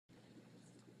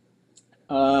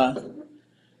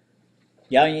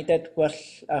Yaanidat gwall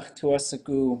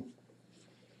achtuasagu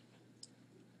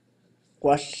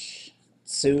gwall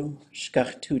tsu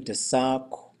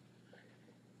shkalneek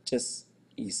just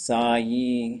jineiyí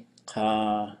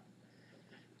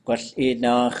gwall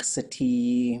enach sati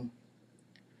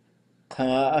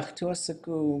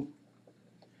achtuasagu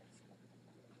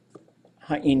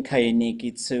ha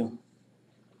kaaduwani tsu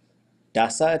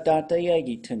daat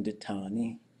tundatani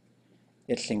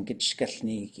Tlingit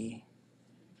shkalneek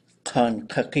ḳoon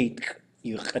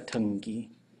ʼatánk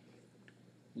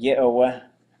ye'awa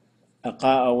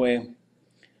aqa'awe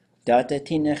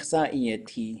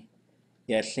daatatinexsa'iyati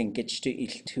Tlingit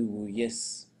iltuuyas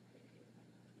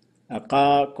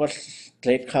aqa'akwal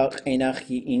tleitqaq'inaq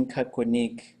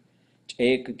yi'inkakunik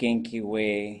ch'eekugenkiwe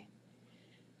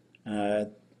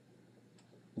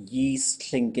yis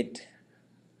Tlingit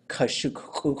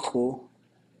kashuk'u'u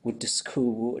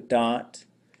daat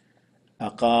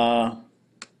aqa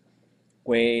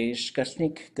we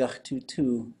shkalneek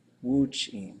gachtutu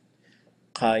wuchin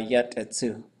qayat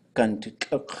atsu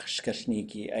kantutluk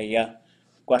shkalneeki aya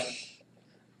gwall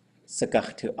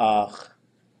sagachtu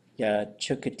ya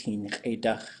chukatin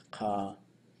q'edach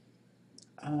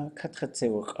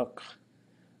katchatsewak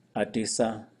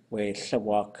adusa we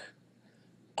llawak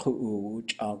qu'u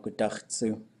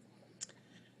ch'agudachtu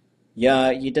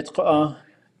ya yidatqa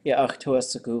ya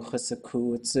achtuasagu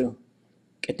chasakutsu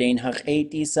G'dain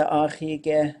haq'eiti sa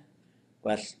achige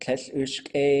gwall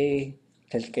tl'ushk'e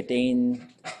tl'g'dain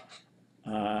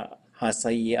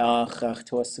hasayi'ach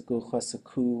achtuasagu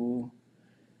chasaku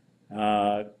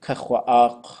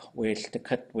kachwa'ach we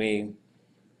lltakat we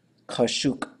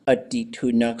kashuk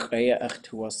additunaq'e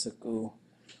achtuasagu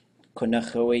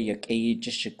kunachawe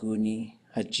yak'eijishaguni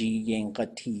haji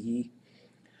yenqati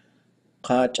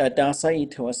qach'adasa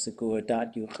ituasagu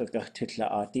daat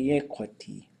yuqagachtutla'ati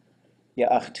yeqwati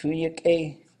ya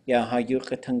achtuye ya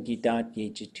hayuqatangi daat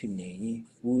jineiyí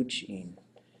wuchin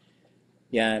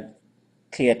ya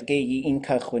tliatke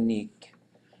yi'inkajunik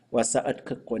wasa'at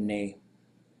kakwane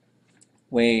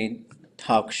we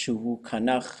takshuwu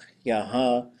kanach ya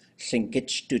ha Tlingit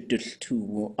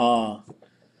shtudultuwu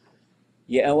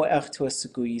ye'awa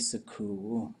achtuasagu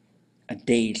yisaku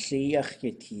adeilli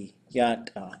achyati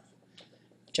yata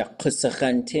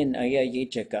chaqusachantin aya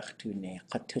yijagachtune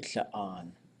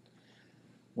qatutla'an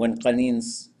When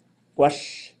qanins gwall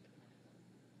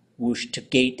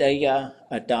wushtageitaya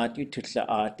adatu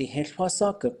tutla'ati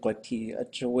wuduwasáakw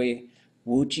achawe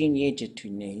wujin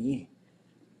jineiyí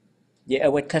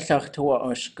ye'awa tlachachtua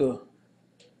oshku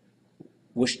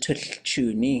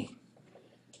wushtulchuni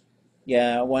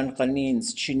ya wan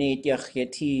qanins chuneit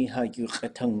yachyati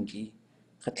hayuqatangi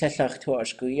qatlachachtua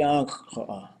oshku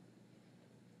yaqqa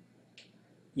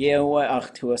ye'awa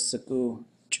achtuasagu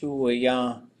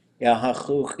chuya ya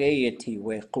hachuqeyati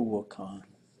we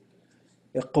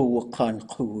quwakan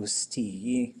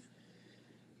qusti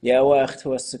ye'awa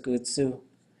achtuasagu tsu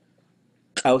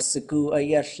q'awsagu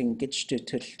aya Tlingit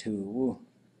shtutultuwu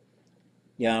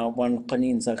ya wan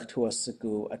qanins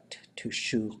achtuasagu at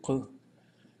tushuqu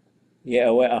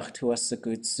ye'awa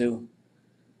achtuasagu tsu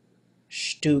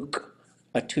shtuk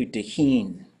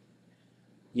atudahin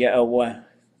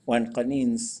ye'awa wan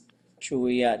qanins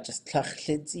chuya just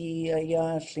tlachlitzi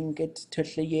aya Tlingit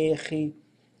tullayechi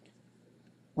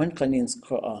wan qanins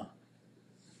qa'a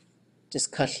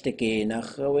just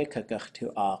kaltagenach we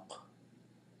kagachtu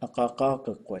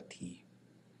aqaqaqakwati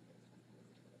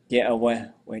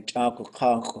ye'awa we ch'aku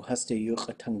qaqu hastu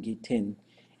yuqatangitin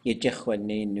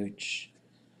yejechwane nuch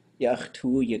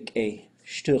ya'achtu yak'e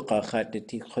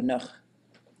shtuqaqatati qunach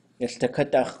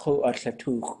yaltakataqu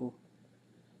atlatuqu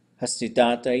hastu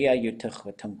data ya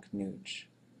yutachwatank nuch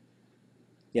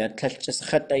ya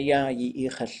tlalchasqataya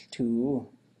yi'ichaltu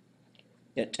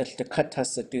ya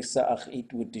tlaltakatas adusa ach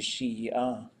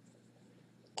wudushia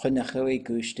qunachawe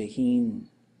gushtahin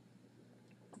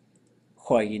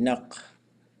huayinak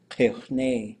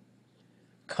qeochne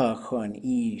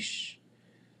káduwani ish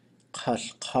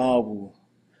qalqawu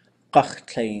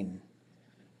qachtlain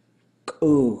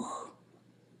k'uch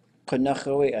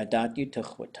qunachawe adat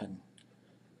yutachwatan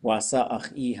wasa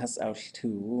ach has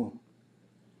aultu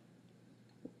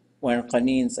wan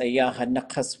qanins aya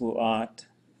hanaqaswuat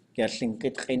ya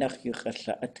Tlingit q'inach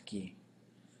yuqalla'atki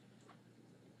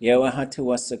ye'awa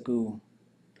hatuasagu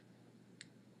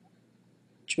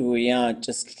chuya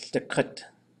just lltakat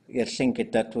ya Tlingit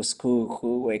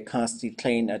atwaskuju we kasti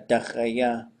tlain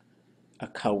adachaya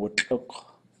akawutluk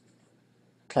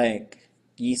tlaik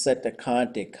yisat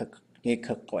akade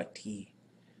yekakwati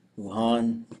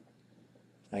ḳoon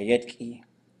ayatki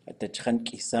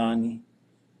atachkankisani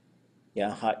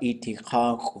ya ha'iti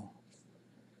qaqu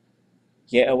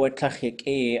Ye awatlachik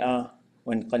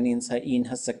when qanin sa in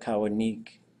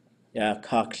hasakawanik ya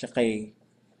kaklaqay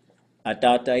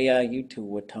adata yutu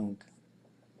watang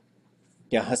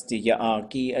ya hasti ya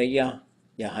agi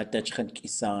ya hadachkhan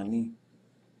kisani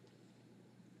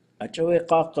ajoe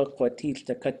qaqa qatil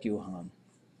takat yuhan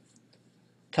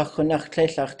takhunach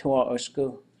tlelach tua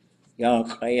osku ya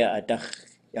qaya adach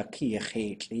ya ki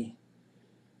khitli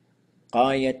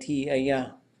qayati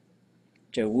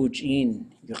jawujin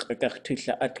yuqaqach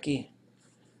tulla atki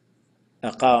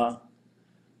aqa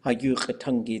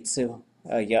hayuqatangitsu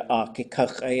ya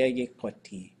akikach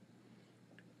yikwati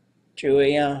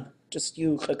Julia just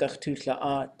yuqaqach tulla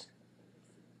at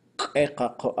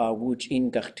qeqa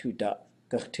wujin gachtuda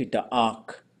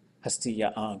daak hasti ya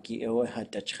agi ewe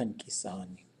hadachkhan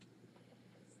kisani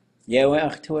yewe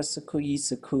achtua suku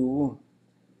yisuku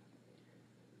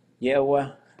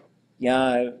yewe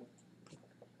ya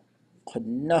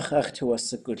qonnach achtua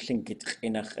suku Tlingit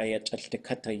qinach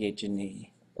ayachaltakata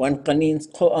jineiyí wan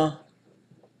qanins qoa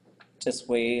just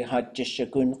we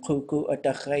hadjishagun quku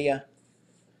adachaya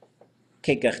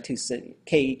ke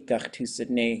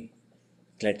gachtusane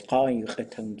gledqa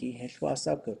yuqatangi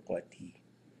wuduwasáakw qwati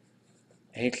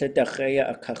Dachaya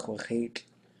akachwachit.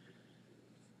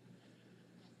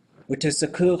 Which is a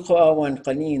kuqa one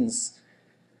qanins.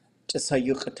 Just a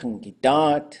yuqatangi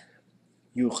daat,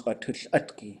 yuqatush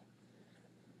atki.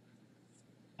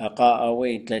 Aqa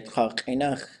away dletqaq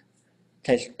inach.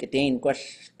 Telkadeen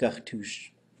gwash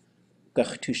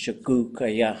gachtushaguk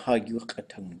ha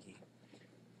yuqatangi.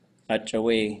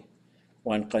 Achaway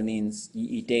one qanins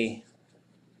ide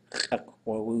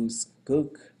qakwawus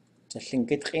guk.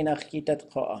 Tlingit qinach yidat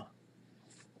qa'a.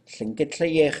 Tlingit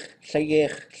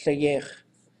llayech.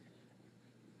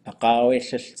 Aqawe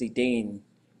shiltideen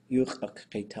yuqak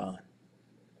qitan.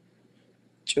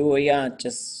 Chuya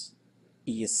just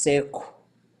iyaseku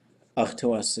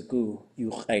achtuasagu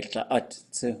yuqaitla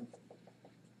atzu.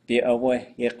 Bi awe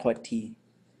yeqwati.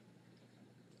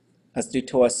 As du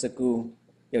tuasagu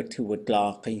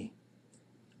yotuwadlaqi.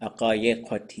 Aqa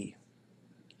yeqwati.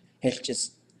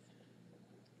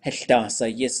 Heldasa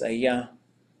yes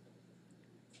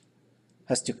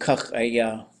has to kach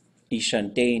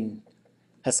ishandeen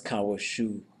has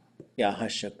kawashu ya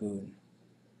hashagun.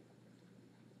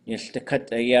 Yeltakat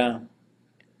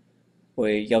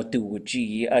we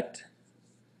yautuwaji at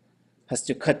has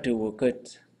to katu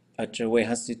wakut ajawe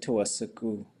has to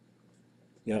tuasagu.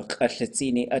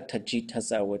 Yaqatlitsini at hajit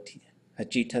hazawati.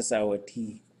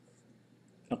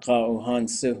 Aqa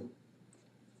uhansu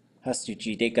has to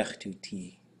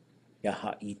jidegachtuti.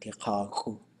 Yaha iti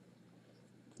qaku.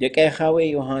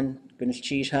 Yakehawe Johan,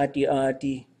 gunchish hati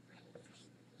adi.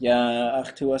 Ya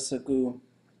achtuasagu.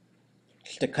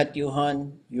 Takat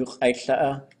Johan,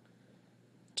 yuqaitla'a.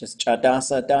 Just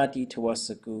chadasa dati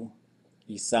tuasagu.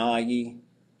 Jineiyí,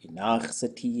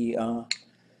 inaxsati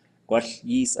Gwall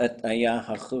yis at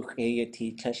hachuch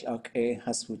ti tleshak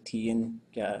haswutian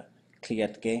ya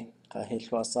kliatke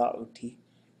wuduwasáakw.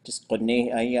 Just qone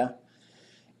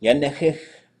yanechich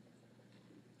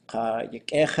qa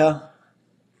yakeha.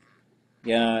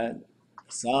 Ya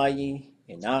Jineiyí,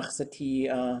 inaxsati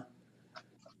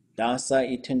dasa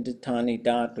itunditani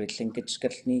daat with Tlingit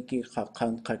shkalneek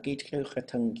qaqan qagitlu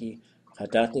qatangi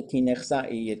qadatati nexsa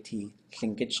yati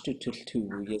Tlingit tutultu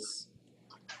yes.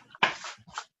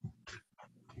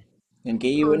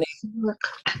 Ngayuane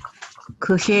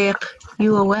Kuhek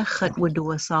yuawechat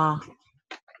wuduwasáakw.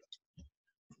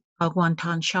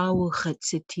 Agwantan shawuchat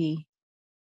siti.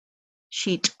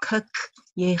 Sheet kuk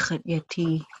yechat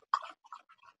yati.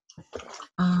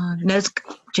 Nezk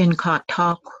jinkat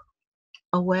talk.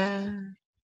 Awe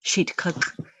sheet kuk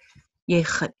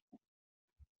yechat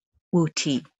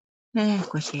wuti.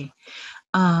 Kwashi.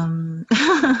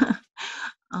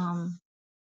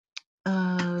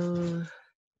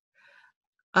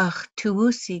 Ach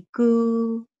tuusiku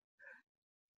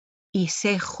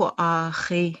isekhwa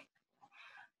achi.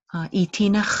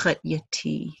 Itinachat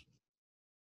yati.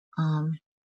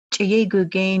 Chiyegu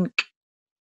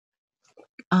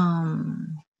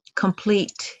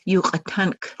complete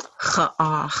ʼatánk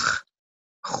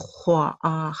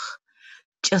ʼxwaach.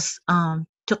 Just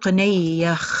jineiyí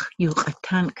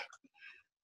ʼatánk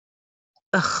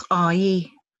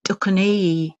jineiyí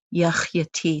jineiyí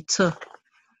yati tsu.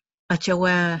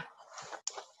 Achawe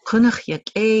kunach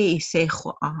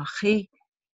isekhwa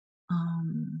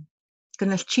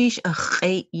Gunalchish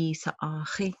sa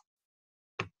achi.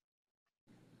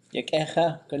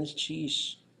 yakeha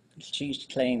gunchish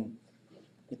claim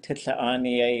the titla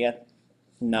ani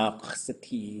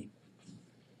naxsati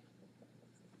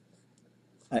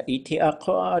iti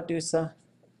aqo adusa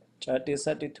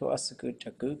chadusa du tuasagu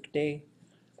chaguk de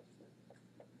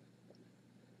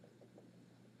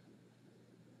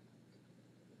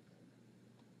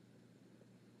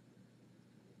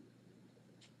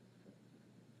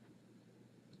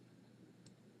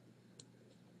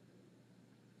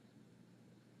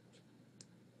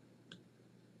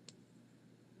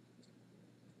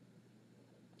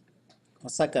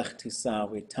Osagach tu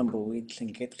sawi tumbleweed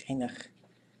Tlingit chinach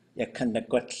yakan na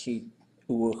gwatli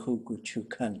uwuhugu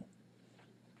chukan.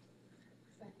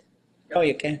 Oh,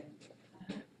 you can.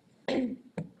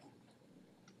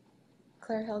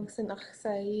 Claire Helgson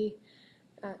achsaí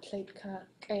tleid ka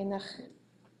kainach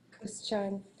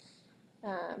Christian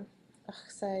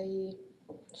achsaí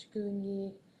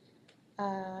shkalneek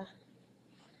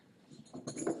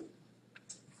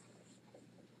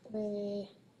le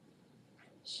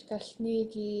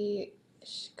shkalneek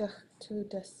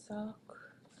wuduwasáakw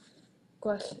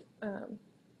gwall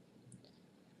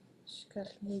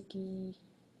shkalneek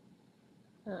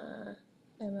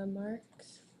Emma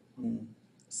Marks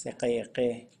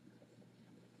Seqayaqe.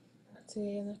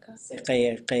 Tianaka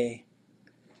Seqayaqe.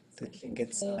 The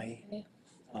Tlingit sai.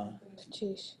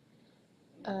 Chish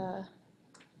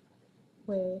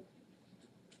we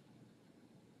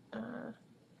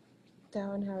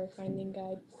down Harry Finding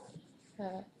Guide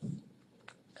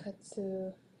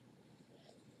Katsu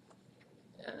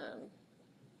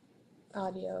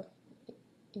audio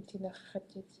itinach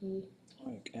khatiti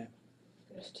Okay.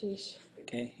 Chish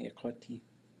Okay, equati.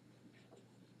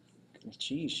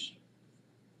 Chish.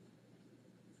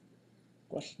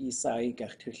 Gwalli sai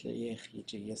gach tulle yech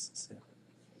yji yes.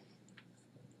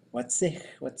 What's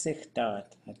sich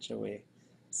daat hatchawe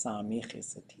samich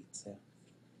is a teacher.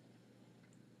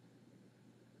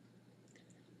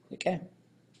 Okay.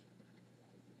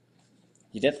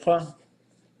 Yidetfa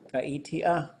a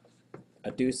ETA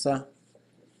a dusa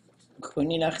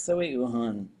kuninach sawe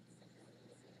uhan.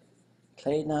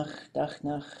 Kleinach,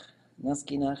 dachnach,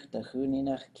 naskinach,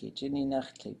 dachuninach, kijininach,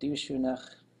 kledushunach,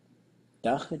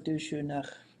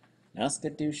 dachadushunach,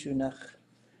 naskadushunach,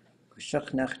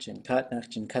 kushachnach, jinkatnach,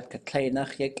 jinkatka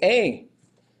kleinach yek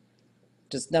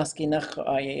just naskinach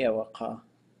ayewaka.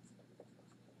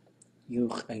 You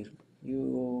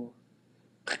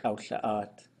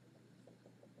outlaat.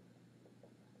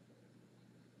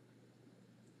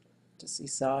 Just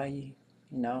isai,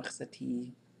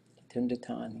 inachsati,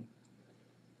 tundetani,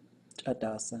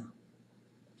 adasa.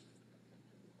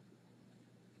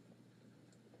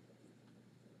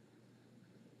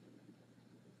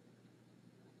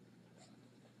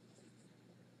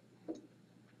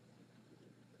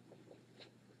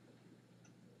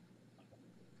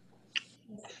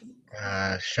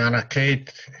 Shana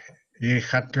Kate,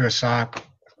 wuduwasáakw.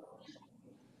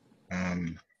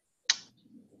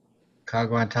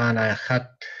 Kaaduwani chat,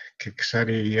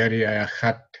 kiksari yeri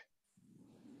chat.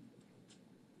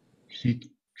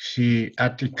 Si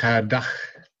atika dach.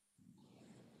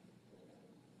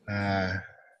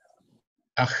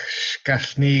 Ach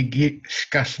shkalneek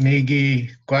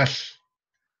gwall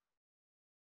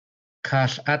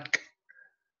ʼatánk.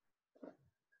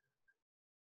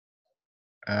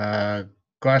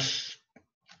 Gwall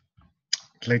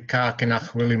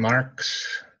Tlingit Willie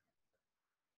Marks.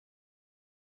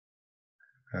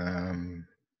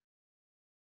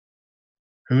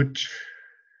 Hoot.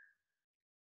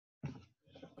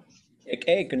 Yek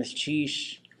gunnus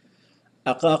chish.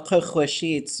 Aqaqa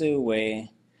khwashi tsuwe.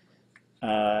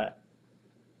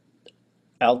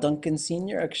 Al Duncan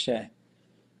Senior akshe.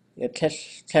 Ya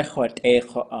tlechwat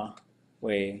ʼoa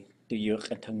we du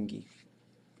yuqatungi.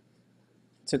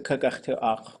 Tukagach tu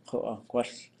aqqa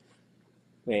gwall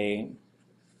we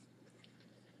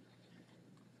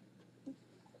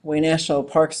National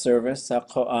Park Service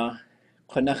aqqa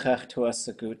qunachach tu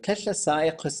asagu. Tlechla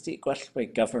sai qusti gwall we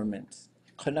government.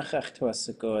 Qunachach tu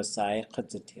asagu sai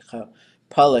qadatiqa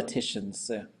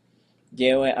politicians.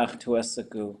 Yewe ach tu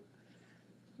asagu.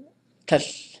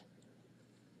 Tlech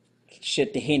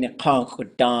shit hine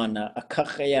ʼatánk dana a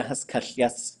kachaya has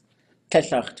kalyas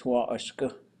tlechach tua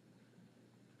oshku.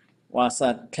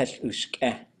 Wasa tlech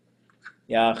ushke.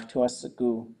 Yach tu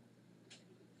asagu.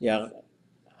 Ya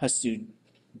hasu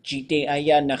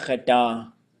jineiyí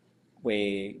nachada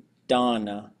we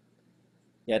dana.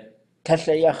 Ya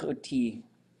tlechayach uti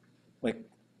we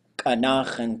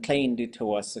kanachan klein du tu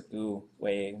asagu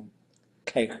we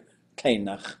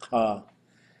kleinach ka.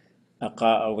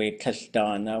 Aqa we tlech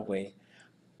dana we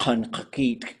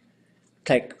qankakit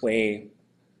tek we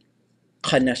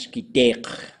qanashki deq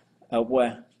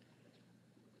awa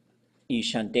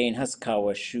ishandain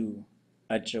haskawa shu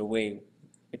aja we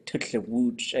tutla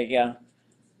wood shaya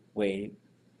we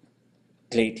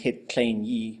glade hit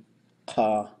jineiyí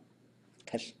qa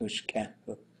tel ushka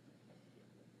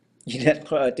yidet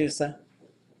qa adusa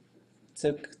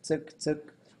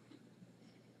tuk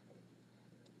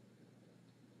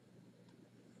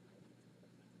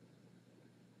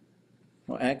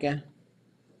o aga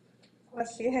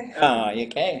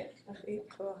yake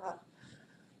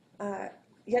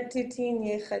Yet to teen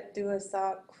ye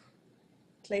wuduwasáakw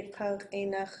Tlingit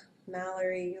enach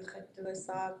Mallory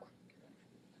wuduwasáakw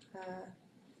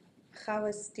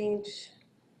ʼawastinch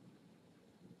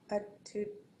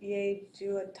ye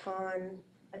juatan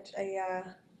aya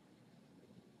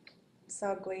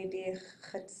sagwedi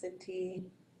khatsiti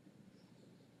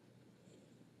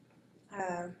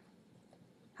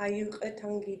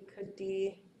hayuqatangi kudi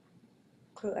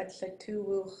ku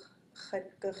atlatuwuch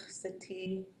khatguchsati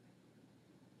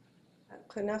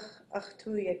kunach achtu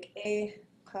yak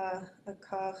ka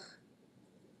akach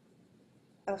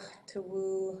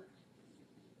achtuwu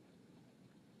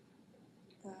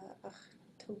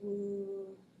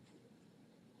achtuwu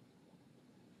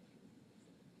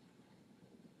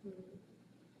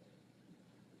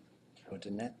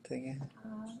Coordinate again.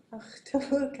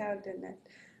 achtuwu kaaduwani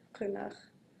kunach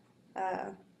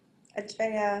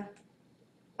achaya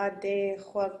ade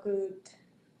khwagut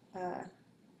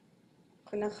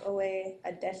kunach awe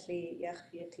adelli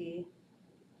yakhyati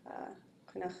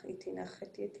kunach itinach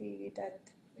khatiati daat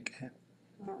Okay.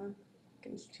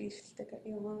 Gymstis dagat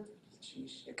yoma.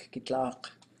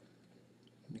 Kitlaaq.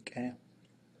 Okay.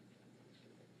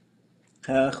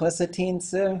 Khwasatin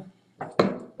so.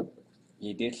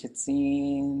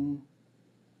 Yidilitsin.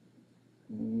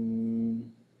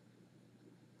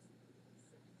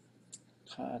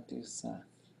 Kaaduwani.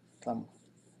 Come.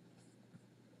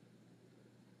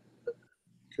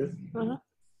 Okay. Oh,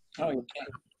 okay.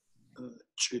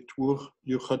 Chitwur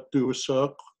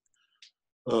wuduwasáakw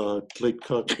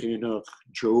Tlingit enach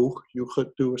Joe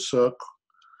wuduwasáakw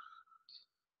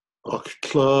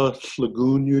Achtla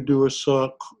Lagoon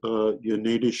wuduwasáakw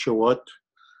jineiyí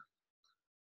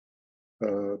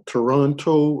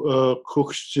Toronto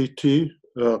Kuchsiti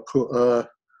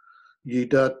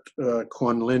Yidat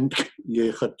ḳoon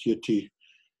Yechatyati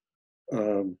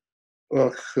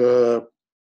Ach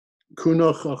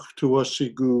Kunach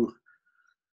Achtuwasigu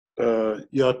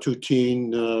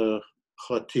Yatutin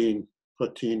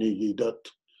Khatini Yidat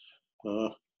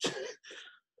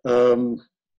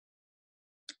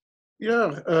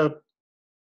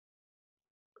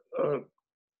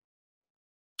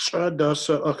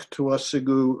Dasa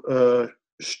Achtuwasigu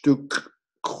Stuk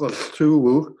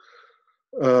Khaltuwu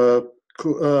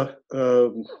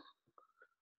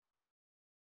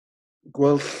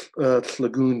Guelph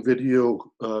Lagoon video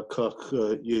kach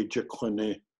ye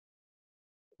jakwane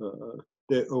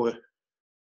de oe.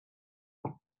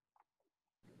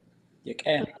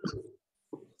 Okay.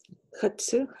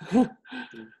 Hatsu.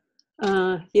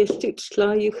 Yestitla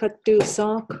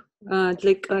wuduwasáakw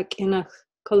Tlingit enach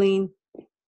Colleen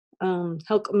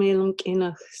helpmelunk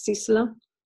enach Sisla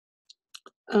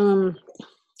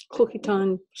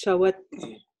Kuchitan Shawat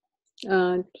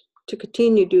to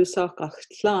continue wuduwasáakw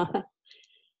Achtla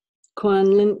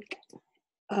ḳoon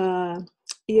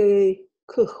ye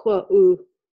kuchwa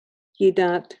ye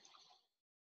daat.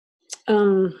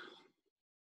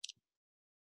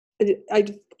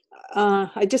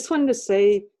 I just wanted to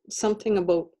say something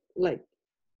about like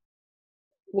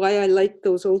why I like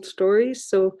those old stories.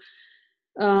 So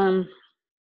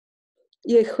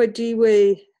ye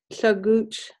khadiwe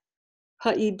tlaguch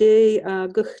haide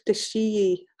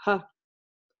guchtashi ha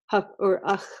or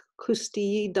ach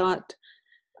kustiyi daat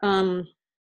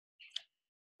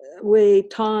we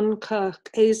ʼatánk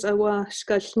ezawa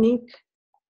shkalneek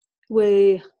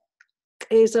we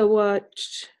ezawa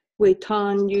we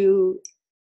tan you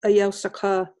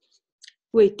ayausaka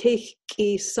we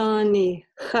teki sani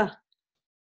ha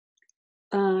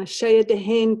shaya de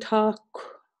hen tak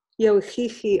yo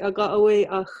hihi aga awe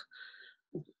ach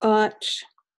ach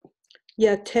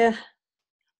ya te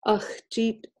ach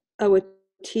jeep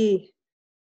awati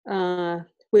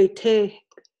we te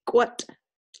kwat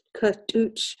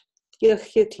katuch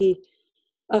yachiti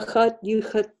achat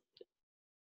yuchat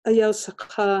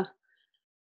ayausaka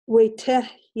we te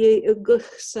ye uguch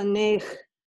sanech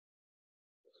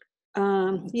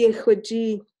ye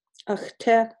khwaji ach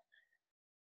te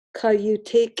ka you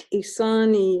take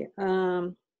isani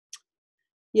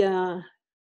ya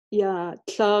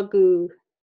tlagu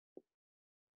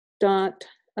daat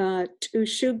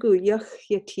tushugu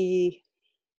yachyati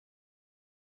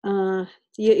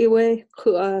ye iwe ku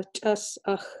jas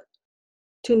ach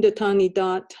tundatani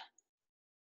daat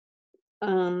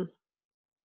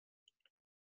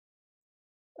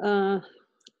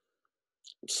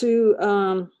to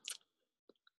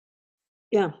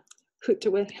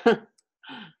hutawe.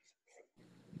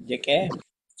 Okay.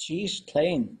 She's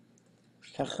plain.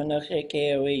 Kachanach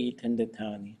eke away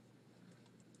tundatani.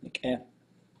 Okay.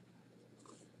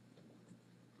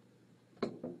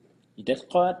 Yidil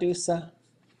kaaduwani.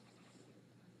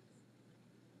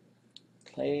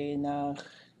 Kleinach,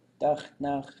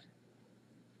 dachnach,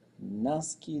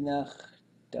 naskinach,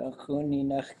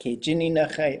 dachuninach,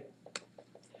 kejininach ay.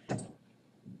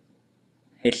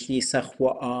 Hellisach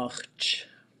waach.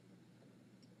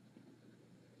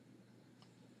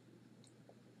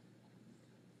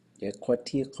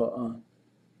 Yequatiqa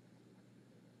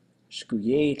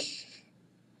shkuyel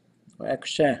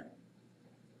waksha.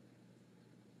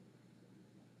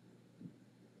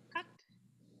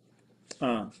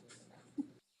 Ah,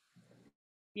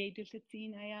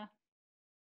 ʼatánk.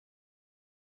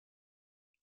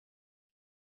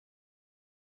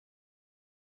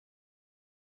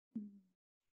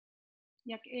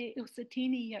 Yak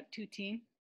usatini yak tutin.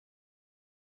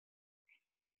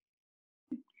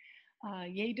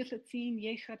 Yeidulatin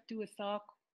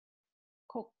wuduwasáakw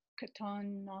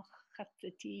kokatan nach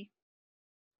chatsati.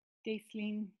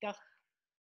 Deslin daak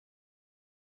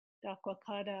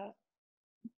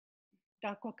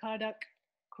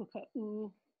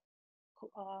kuka'u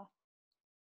ʼatáánk.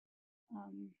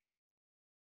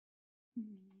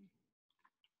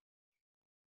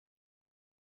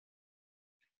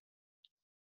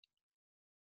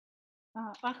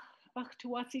 Ach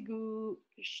tuwasigu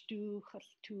stu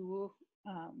chaltu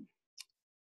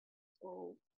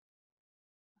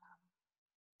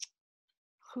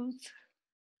who's,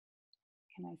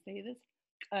 can I say this?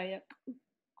 Kayak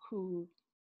ku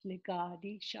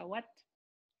ligadi shawat,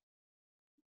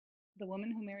 the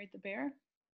woman who married the bear.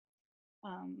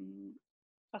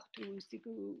 Ach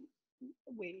tuwasigu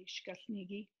we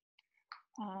shkalneek.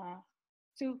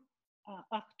 So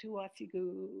ach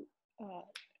tuwasigu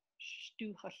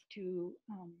stu chaltu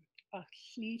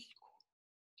achlis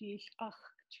dish ach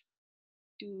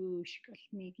du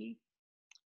shkalneek.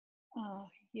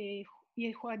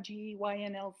 Yehuaji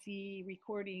YNLC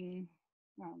recording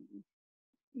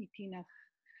itinach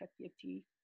chatyati.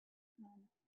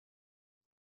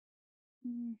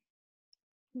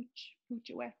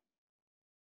 Huchawe.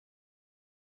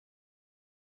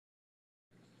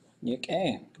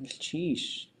 yake,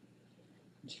 cheese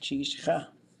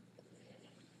ha.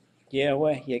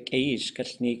 Yewa yake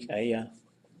shkalneek aya.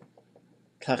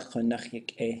 Tlachonach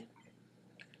yake.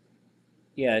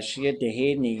 Yeah, she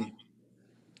deheni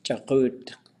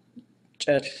chakut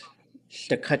chal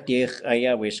shakatich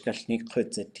aya wishkalneek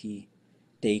chutzati.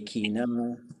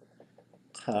 Dekina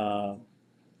ka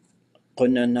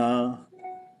kuna.a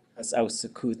as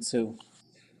ausakutsu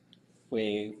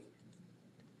we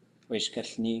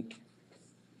shkalneek.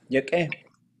 Yake.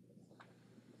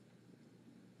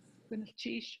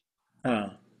 Gunalchish.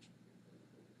 Ah.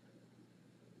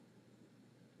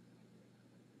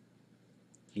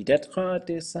 Hidatcha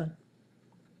desa.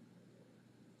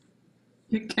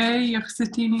 Yake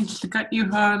yuxsitini tlkat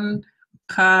yuhan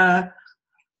ka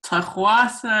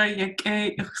tahuasa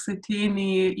yake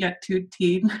yuxsitini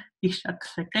yatutin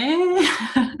ishaklake.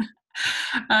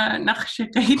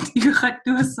 Nachshakait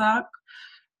yuchatuasak.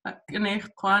 Gneich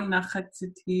ḳoon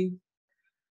nachatsiti.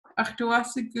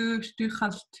 Achtuasigu stu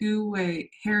chaltu a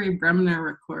Harry Bremner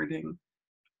recording.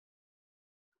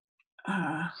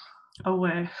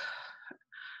 Away.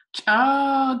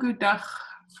 Gudach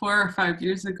 4 or 5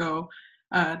 years ago.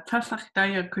 Tasach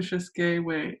daya kushaske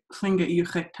we Tlingit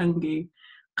yuchetangi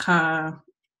ka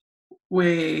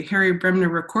we Harry Bremner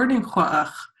recording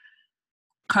khoach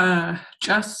ka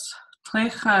just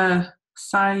plecha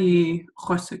sayi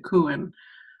khosekuin.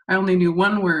 I only knew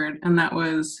one word, and that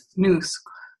was nusk.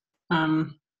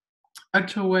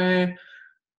 Achawe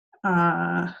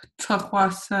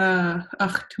tachwasa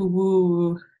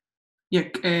achtuwu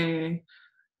yake.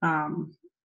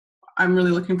 I'm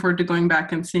really looking forward to going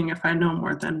back and seeing if I know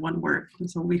more than one word.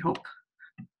 So we hope.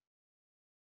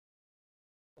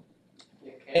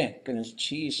 Okay, gonna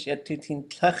cheese yatutin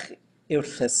tlach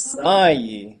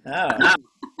ilchasai. Ah.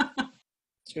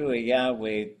 True, yeah,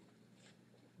 we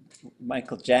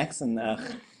Michael Jackson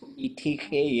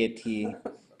itike yeti.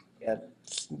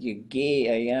 You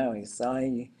gay, yeah, we saw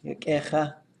you. You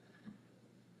kecha.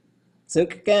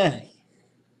 Zuka.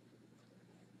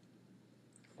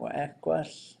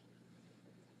 Waakwash.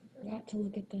 I have to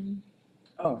look at them.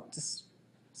 Oh, just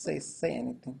say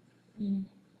anything.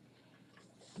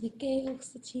 Yake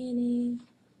Oksachini,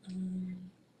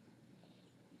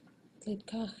 Ted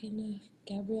Kachina,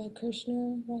 Gabrielle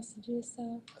Kirshner,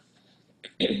 wuduwasáakw.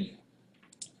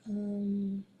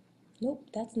 Nope,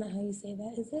 that's not how you say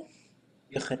that, is it?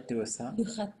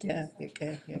 Yuchatuasáakw. Yeah,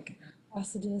 yake.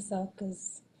 wuduwasáakw,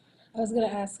 because I was going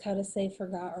to ask how to say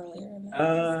forgot earlier, and that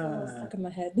was stuck in my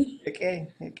head. Okay.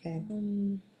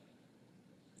 Yake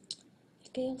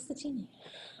Oksachini.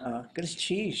 Good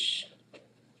cheese.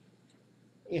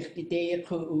 Ich idee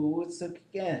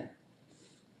zuka.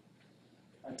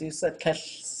 Du sa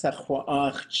kach sa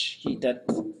chwaach that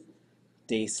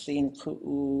Daslin ku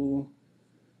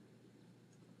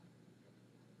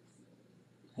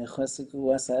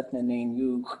wuduwasáakw na nain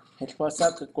yu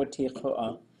wuduwasáakw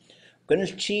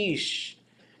Gunil cheesh.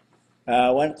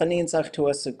 One qanin zach to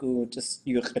us ago just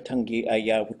yuqatangi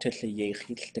aya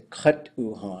wutillayechil the cut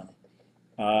uhan.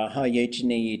 Ha ye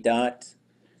jineiyí daat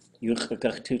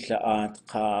yuqaqartulaat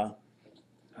qa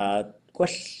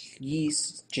gwell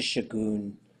yis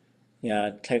jishagun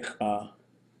ya tleqa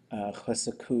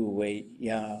ʼkhusaku we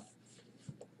ya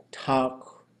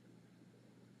talk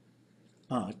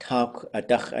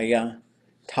adach aya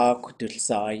talk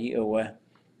dulsai awa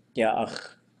ya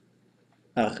ach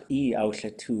I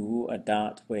awlatu a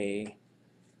daat we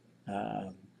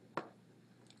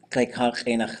Tleqaq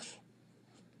enach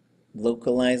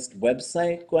localized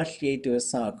website gwell ye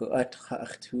wuduwasáakw at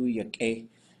achtu yake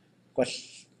gwell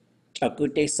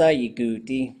agudesa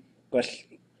yigudi gwell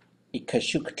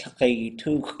ikashuk tlaqay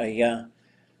tuq aya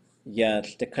ya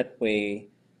tltakat we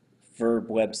verb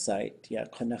website ya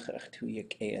qanach achtu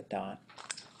yake a daat.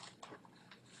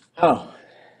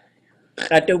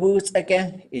 Kaaduwus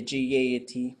again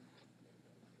jineiyí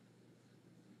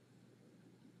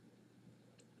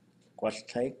gwell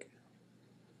tleq.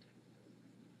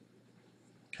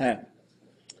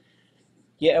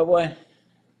 Ye awa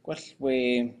gwell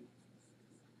we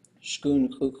shkun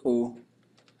kuku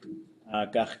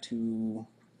gachtu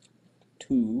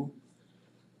tu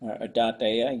a daat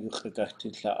aya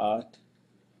yuqaqachtu tlaat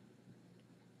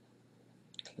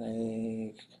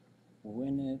tleq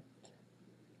winnet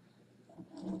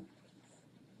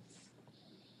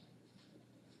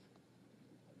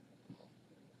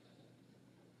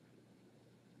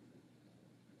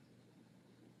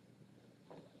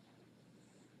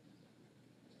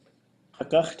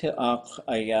qaqachtu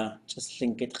aya just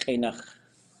Tlingit qenach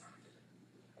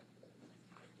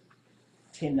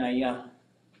jineiyí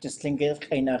just Tlingit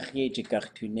qenach ye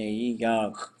jigachtu jineiyí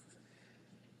yag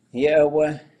ye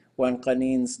awa wan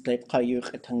qanins tleqa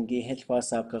yuqatangi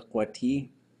wuduwasáakw gwati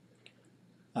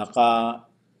aqa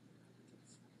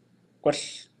gwell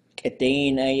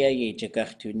kadain aya ye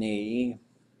jigachtu jineiyí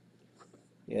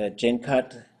jenkat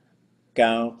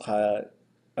gaw qa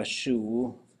ashu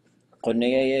ʼqoon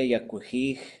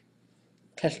yakwahih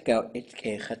tlgaw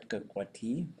ilkechat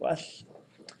gwati gwell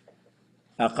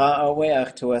aqa awe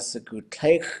wuduwasáakw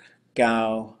tleq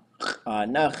gaw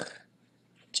qanach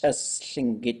just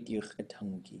Tlingit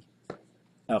yuqatangi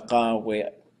aqa we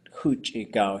huj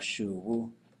gaw shu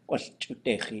gwell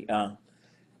ch'utechi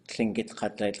Tlingit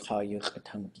qatleqa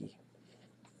yuqatangi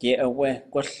ye awe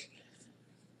gwell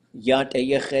yat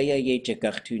aya ye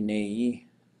jigachtu jineiyí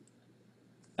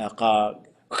aqa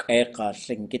qeqa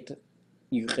Tlingit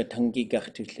yuqatangi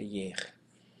gachtu tlayech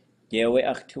ye awe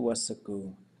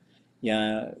wuduwasáakw ya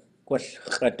gwell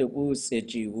kaaduwus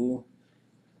jiwu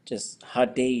just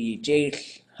hade jail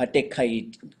hade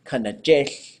kana jail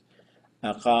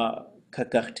aqa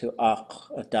kagachtu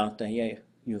a daat aya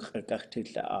yuqaqachtu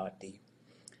tlaati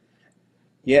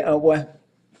ye awa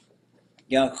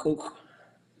ya khuk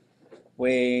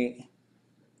we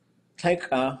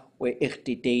tleqa we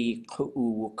iqtidei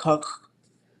quk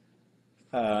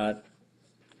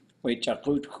we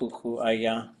chaqut kuku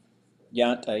aya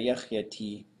yat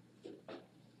ayahyati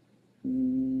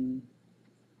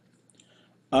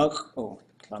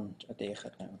tlan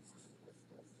adechat now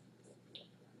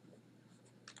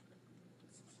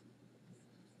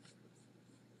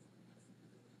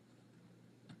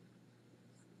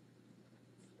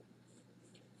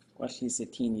gwell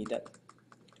isatini dat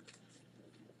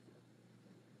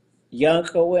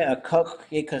Yaqawe a kok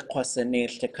yeka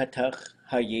kwasanel te katach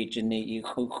ha ye jineiyí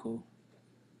kuku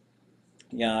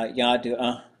ya yadu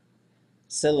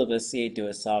syllabus ye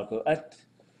wuduwasáakw at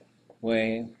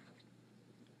we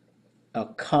a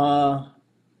ka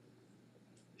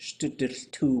studel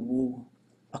tuwu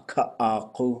a ka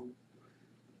aqu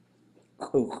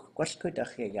kuk gwell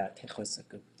kudach ye ya te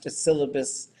ʼkhusaku the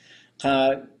syllabus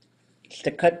ka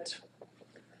tltakat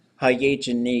ha ye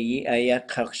jineiyí aya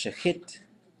qaqshahit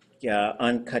ya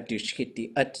an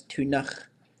kadushkiti at tunach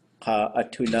qa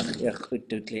atunach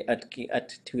iqudutli atki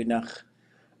at tunach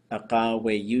aqa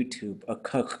we YouTube a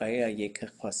kuk aya ye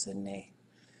kwasanay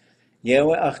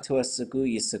yewe wuduwasáakw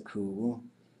yisaku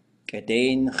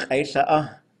kadain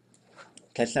qeila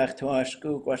tlachtu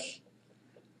ashku gwell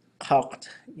qaqt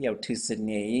yaw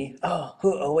tusaneyi hu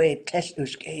awe tlach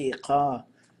ushkei qa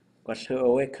gwell hu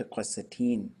awe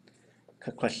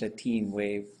kakwasatin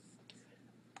we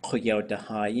quyaw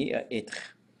dahayi itch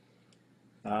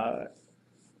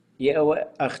ye awe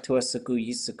wuduwasáakw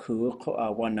yisaku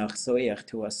wanach so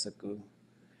wuduwasáakw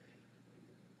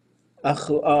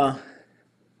achu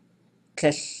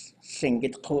tlach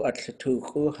Tlingit ḳo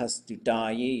atlatūku has du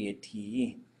daye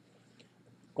yeti.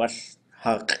 Gwall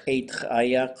haqeit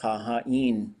aya kaha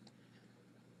in.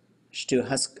 Stu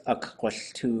has ak gwall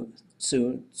tu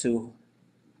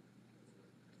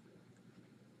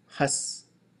has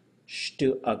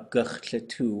stu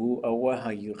agachlatu awa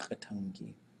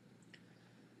hayuchatangi.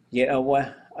 Ye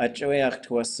awa ajoyak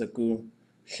tuasagu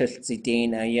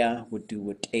lliltideen aya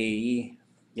wuduwasáakw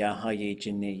ya haye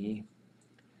jineiyí.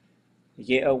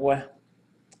 Ye awa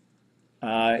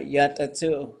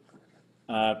yatatu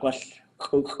gwall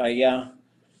kuk aya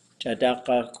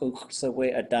jadaka kuk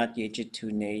sawe adat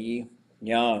yejitunei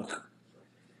yag.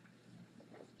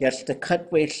 Yalta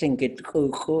katwe tlingit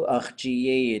kuku ach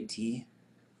jiyeti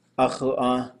achu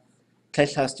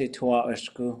telhastu tua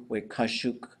ashku we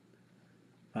kashuk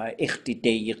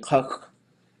ichtidei kach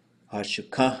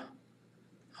hashuka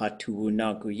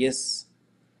hatuunagu yes.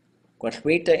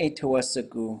 Gwalweta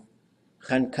ituasagu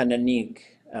ḳoonkananiik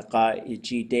aqa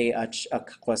ijide ach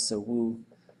akwasawu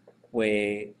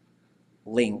we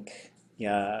link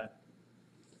ya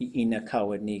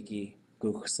inakawanigi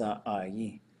guksa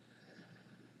ayi.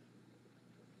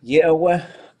 Ye awa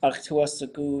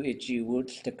aktuasagu ijiwul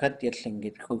takat ya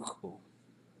tlingit kuku.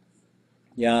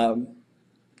 Ya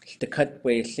takat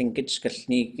we tlingit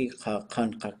shkalneeki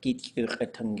ḳoonqakit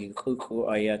ʻatangi kuku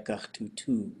aya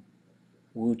kaktutu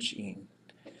wujin.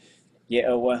 Ye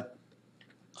awa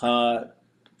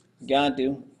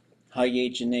gadu haye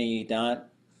jineiyí daat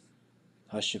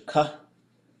hashuka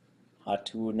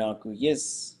hatuunagu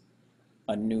yes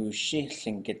anushi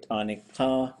tlingit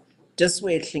anika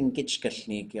daswe tlingit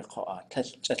shkalneeki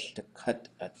takat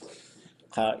at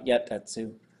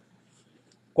yatatsu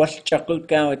gwall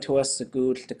chaqutgawa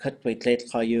tuasagu takat we tlet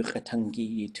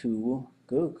ʻatangi tu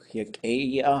guk yak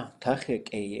tach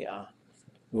yak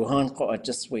Wuhan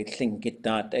daswe tlingit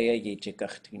daat aya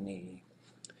yejigachtunei.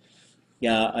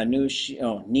 Ya anush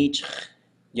nich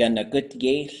ya nagut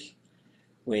yel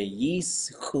we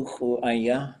yis kuku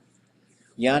aya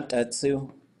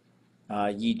yatatsu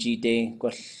yijide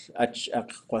gwal ach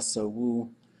akwasawu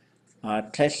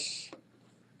tel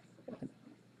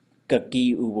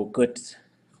gagi uwagut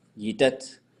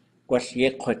yidat gwal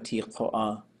yekwati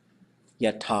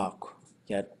ya daak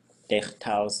ya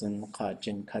 10,000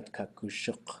 jinkat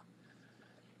kakushuk.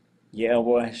 Ya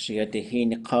awa shia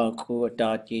dehini kaku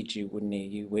adat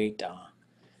yejiwunei weda.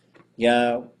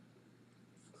 Ya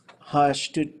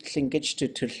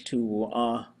tlingit tultu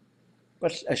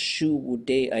gwal ashu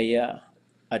wude aya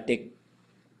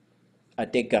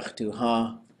adegachtu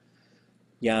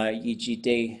ya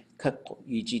yijide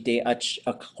ach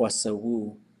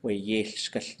akwasawu we yel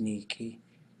shkalneeki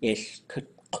yel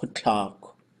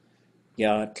kutlak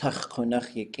ya tlach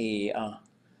konach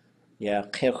ya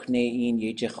qewchnein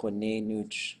yejechwane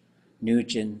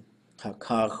nujin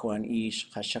ḳoon ish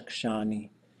shakshani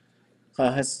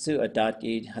hastu adat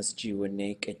ye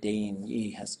hasjiwane kadein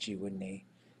ye hasjiwane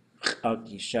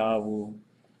agishawu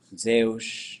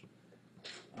zeush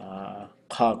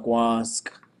kagwask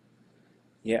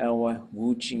ye awa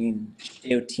wujin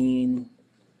eutin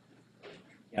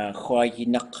ya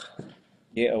khwayinak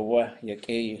ye awa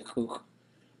yake khuk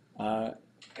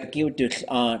kagiudul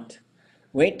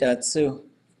wetatsu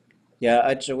ya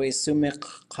ajawe sumek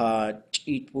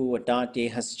chitwu adat ye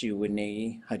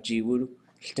hasjiwane hajiwu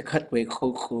ltakatwe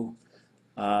kuku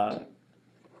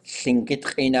tlingit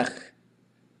qinach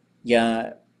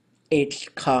ya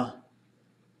etlka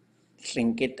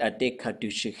tlingit adeka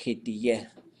dushihitiye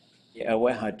ya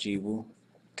awa hajiwu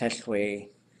talwe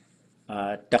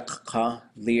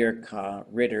dakka lirka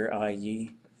ritter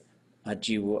ayi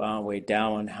hajiwu awe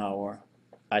downhauer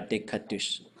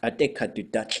adeka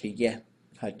dudachiye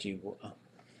hajiwu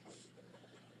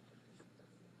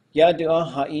yadu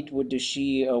hait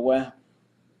wudushi awa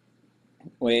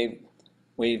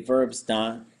we verbs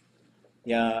da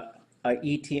ya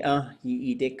iti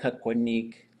ide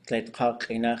kakwanik tlet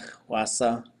qinach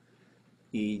wasa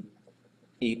I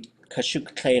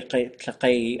kashuk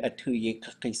tlaqay atuye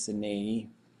kaqisanei.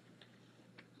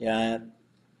 Ya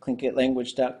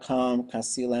tlingitlanguage.com,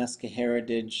 Kasilaska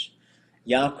Heritage,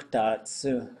 daat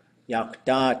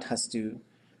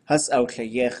has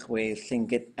outlayech we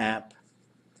Tlingit app,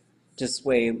 just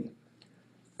we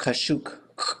kashuk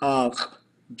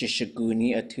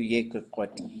jishaguni atuye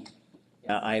kakwati.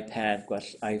 Ya iPad gwal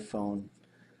iPhone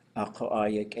ako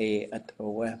ayak at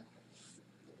owe.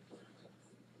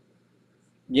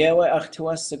 Yewe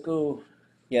achtuasagu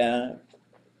ya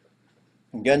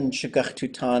gan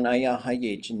shigachtutan aya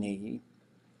haye jineiyí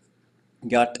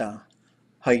yata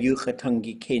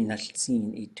hayuchatangi ke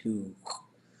naltsin itu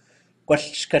gwal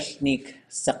shkalneek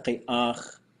saqi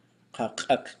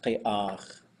qaqaqi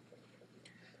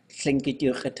Tlingit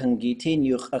ʼatánk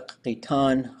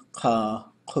ʼaqqitān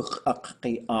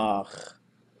ษ์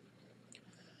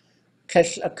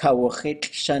Kesh a kawachit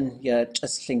shan ya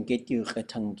just tlingit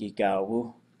ʼatánk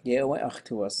gawu. Yewe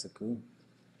achtuasaku.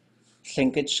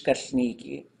 Tlingit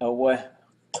shkalneek awa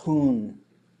ḳoon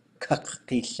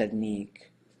shkalneek.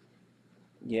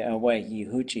 Yewe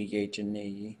yihuji ye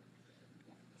jineiyí.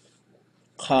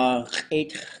 Qa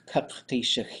q'eit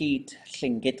shahid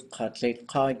tlingit qatlet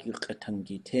qa ʼatánk.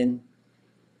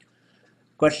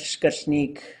 Gwell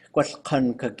shkalneek gwell қан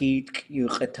kagid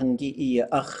ʼatánk iya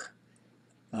ach.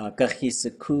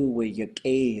 Gachisaku we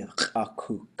yake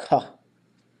aku ka.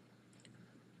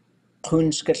 Ḳoon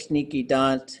shkalneek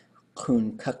daat,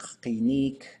 ḳoon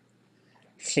kaqqineek,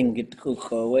 tlingit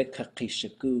we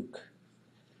kaqishakuk,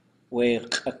 we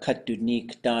kaaduwani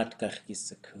daat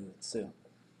gachisaku. So,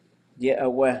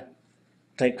 awa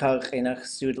tlekaq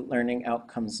student learning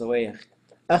outcomes away.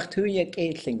 Tu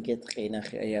yake tlingit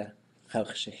qenach aya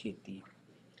qaqshahiti.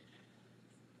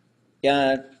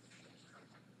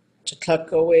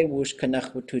 Chatlak away wush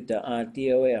kanach wutuda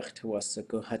away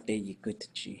achtuasaku hate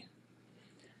yikutchi.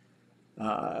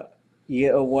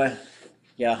 Awa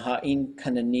ha'in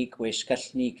kananik we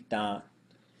shkalneek da.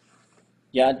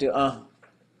 Du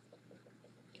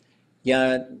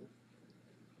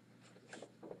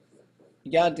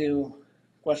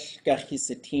gwell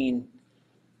gachisatin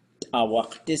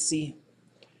awaqdisi.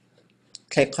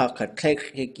 Tlekaq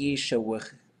yagi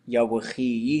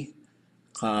yawachiyi.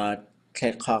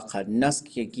 Tlekaq nask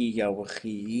yagi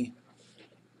yawachiyi.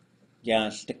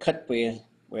 Shtekat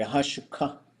we hashuka.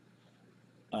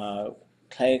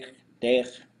 Tlek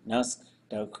dech nask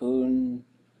daukun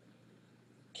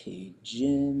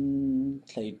kijin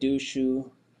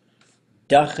tledushu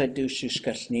dachadushu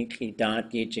shkalneek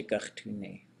daat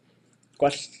yejikachtune.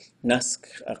 Gwell nask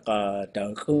aqa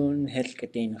daukun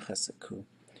helkadin chasaku.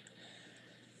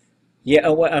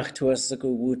 Awa achtuasaku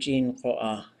wujin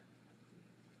qoa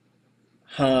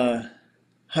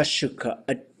hashuka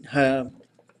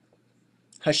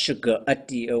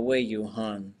ati away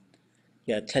yuhan.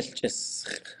 Telchis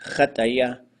khataya.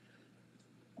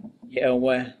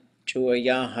 Awa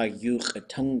chuaya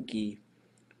ʼatánk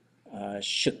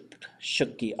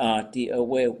shuki ati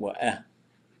away wa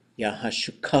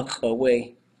shukak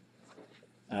away.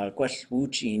 Gwell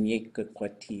wujin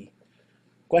yekakwati.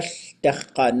 Gwell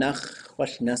dachqanach,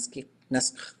 gwell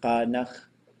naskqanach.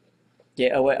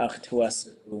 Awa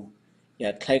achtuasaku.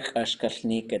 Tlek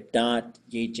shkalneek daat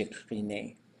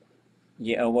yejikine.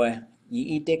 Awa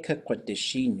yiideka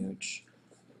kwadishinuch.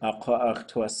 Aqa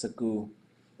achtuasaku.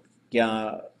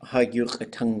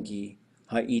 ʼatánk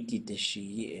iti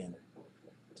deshiyin.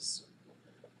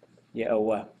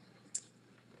 Awa.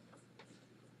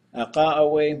 Aqa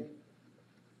away.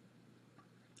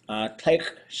 Tlek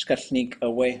shkalneek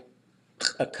away.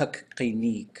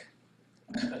 ʼakaqqineek.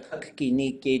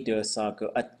 ʼakaqqineek yeduasaku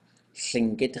at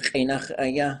tlingit qenach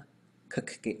aya.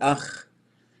 Kakkiach.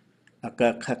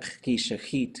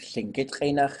 Aqaqaqishahit tlingit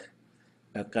qenach.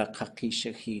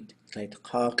 Aqaqaqishahit tlet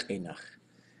qa qenach.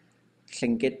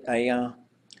 Tlingit aya.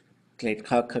 Tlet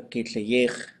qa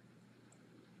kakillayech.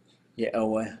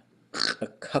 Awa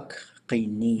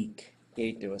ʼakaqqineek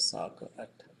yeduasaku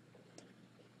at.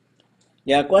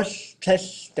 Gwell tlel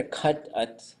dakat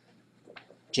at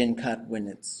jinkat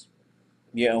winnets.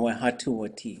 Awa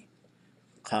hatuwati.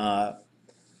 Qa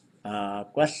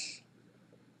gwell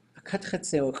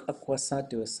akatchatsew akwasa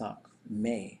duasak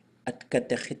me at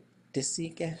kadachit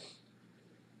disike.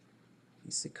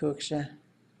 Isikuksha.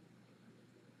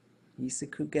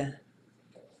 Isikuga.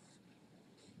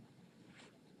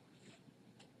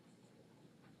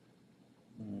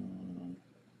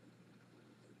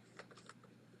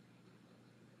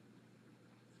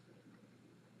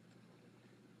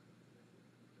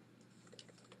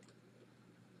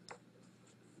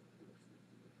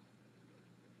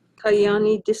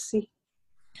 Kayani Dissi.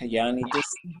 Kayani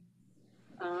disi.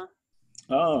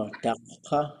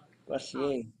 Daqa.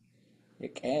 Gwell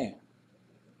yake.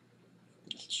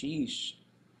 Sheesh.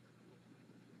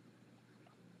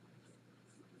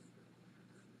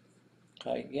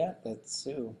 That's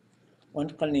so. One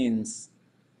qalins.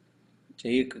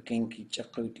 Jayuk genki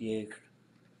chakut yek.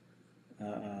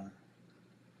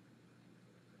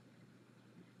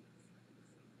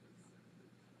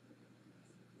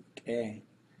 Okay.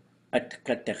 At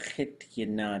katachit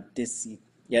yena disi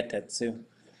yatatsu.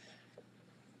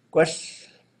 Gwell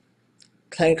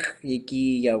tlech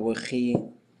yigi yawachi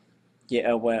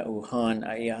awa uhan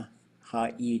aya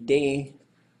ide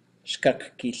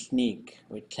shkalneek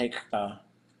with tlech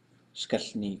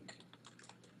shkalneek.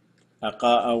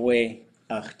 Aqa awe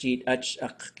achjit ach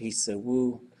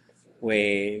akisawu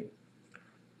we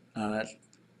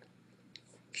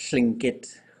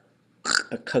Tlingit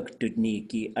a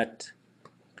kaaduwani at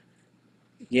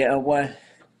Yeawa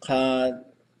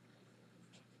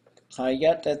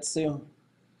Kayatatsu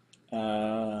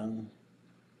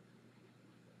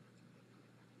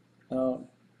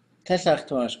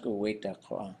Tashachtuash go wait a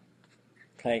qua.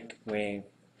 Like we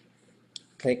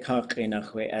Take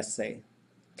Hakinach we essay.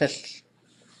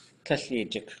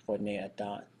 Tashlijik for near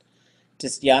daat.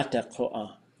 Just yata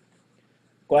qua.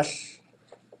 Gwash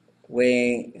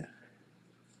we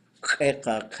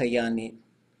Keka Kayani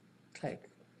like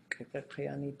Keka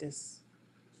Kayani dis.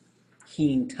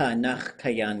 Hinta nach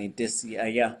Kayani dis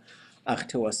aya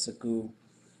achtuasagu.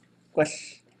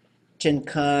 Gwash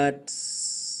Jinkat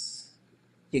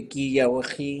Yagi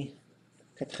Yawahi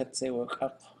Kathatse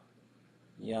Wakak.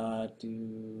 Ya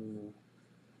do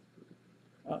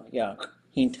ya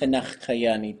hintanach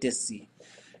kayani disi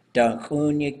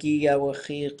daun yagi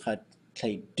yawachi kat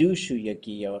play dushu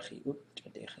yagi yawachi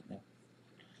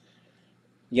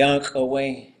yak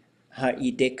away ha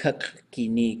idekak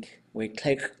kinig we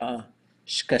take a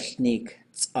shkalneek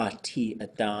ʼati a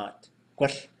daat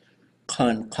gwall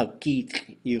ḳoon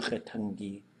qagik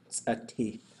yuchatangi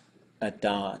ʼati a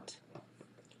daat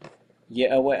ye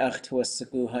away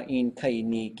achtuasagu ha in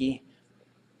kainigi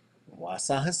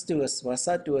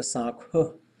wuduwasáakw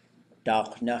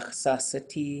daak nach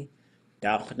sasati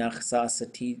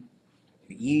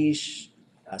yish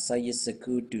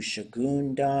asayisaku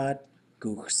dushagun daat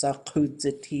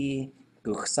guxakudzati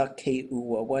guxake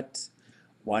uwawat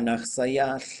wanach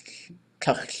sayal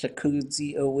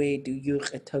tlachlakudzi away du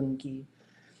yuchatangi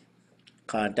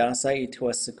Kadasa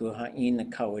ituasagu ha in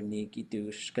kaaduwani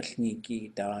du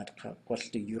shkalneek daat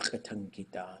kwal du yuchatangi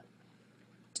daat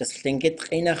just Tlingit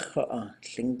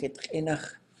Tlingit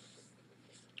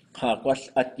Kagwal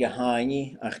at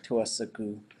Yahayi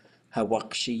Achtuasagu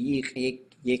Hawakshi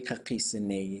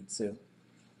Yekakisene so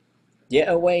ye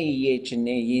away ye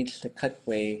jineiyí the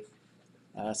cutway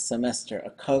semester a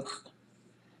cook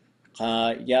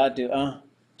yadu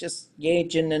just ye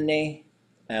jinene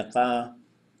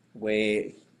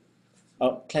we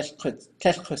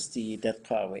tlechkusti that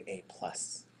we A+.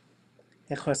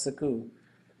 Hechosagu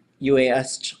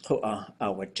UAS chukua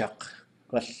awajak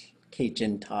gwal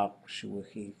Cajun talk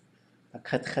shuhi a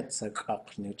katsa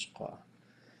kak nuchqua.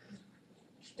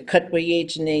 The cutway ye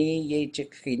jineiyí ye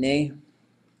jikrine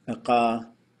a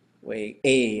we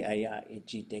A aya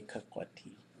eji de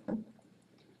kakwati.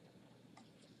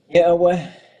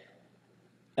 Yawa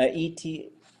a iti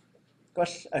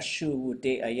gwal a shu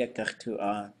de ayakachtu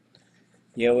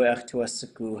Yawa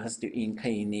achtuasagu has du in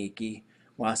kainegi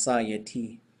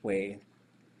wasayati we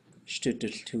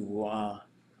Stüttel tu a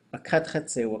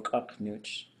katse wak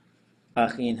aknuch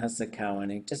achin has a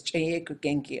ḳoon just chaye ku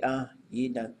genki yi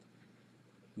that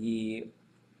yi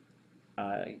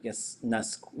yes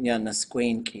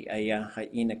nasquenki aya ha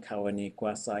ina ḳoon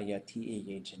kwasaya ti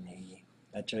ye jineiyí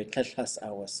a joy tlachas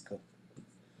awasku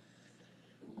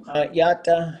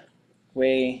yata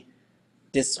we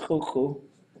dischuchu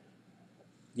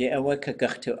ye awa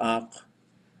kagachtu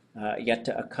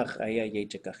yata akach aya ye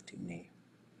jagachtu ne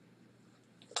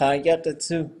yata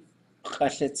tsu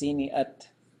Khashatzini at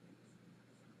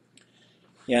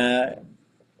ya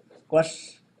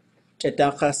gwash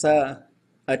chadakasa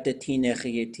atatina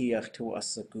khiyati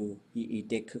achtuasagu yi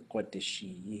idek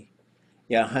kwadishi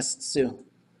ya hastsu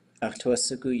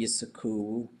achtuasagu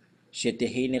yisaku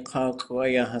shedehini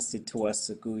qaaqwa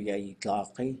hasituasagu ya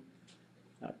itlaqi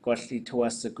gwash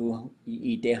tuasagu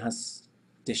yi ide has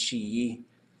deshi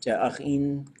ja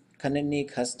achin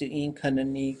kananik hastu in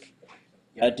kananik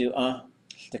ya du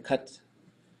the cut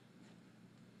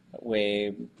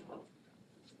we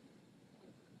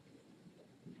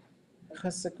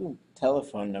Kasaku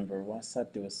telephone number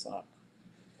wuduwasáakw.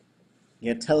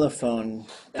 Your telephone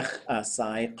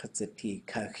asai qatsati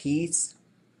kahis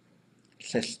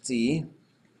tlashti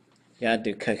ya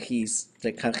du kahis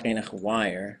the kakhenach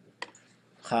wire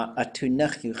ha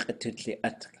atunach yu qatutli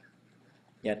at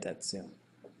yatatsu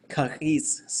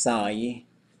kahis sai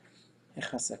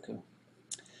kasaku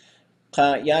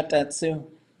ka yatatsu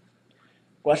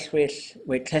gwashwish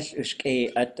we tlash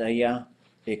ushke ataya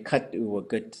e kat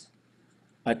uwagut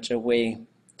Achaway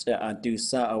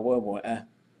adusa awawa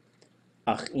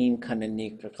ach in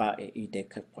kananik ide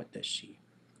kakwatashi.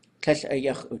 Kash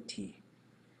ayach uti.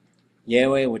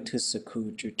 Yewe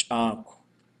watusaku juchak.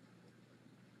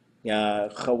 Ya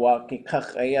khawaki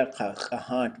kach ayaka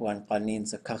khahat wan qanin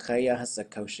sa kakhaya hasa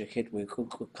kaushahit we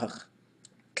kuku kach.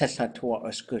 Kashatua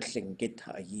ashkushling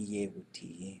gita ye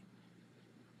wuti.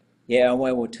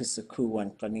 Yewe watusaku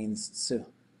wan qanin su.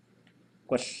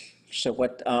 Kwash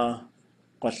shawat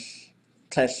قل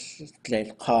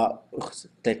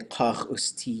تلقاخ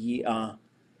أستي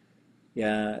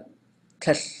يا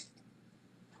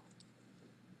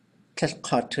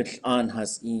تلقاتل آن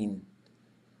هزين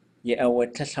يا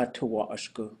أول تلاتوا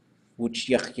أشكو وش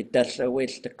يدل أول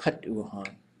تكت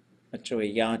أوهان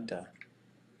أشوي يادا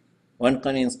وان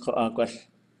قنينس قل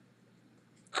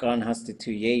قان هستي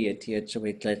تو يتي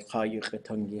أشوي تلقا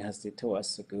يختونجي هستي تو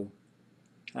أسكو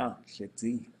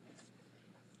شتي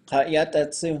قا يادا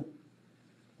تسو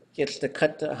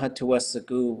يتكت هاتو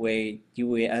أسكو وي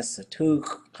يوي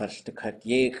أستوخ قشتكت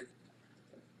يك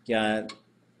يا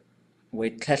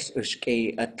ويتلش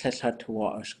أشكي أتلش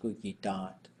هاتوا أشكو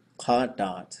يداد قا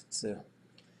دات تسو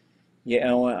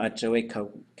يا أوا أجوي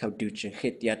كودوتش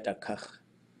هيت ياتكخ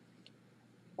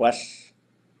قش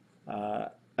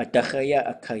أدخيا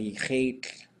أكاي خيت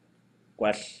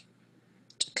قش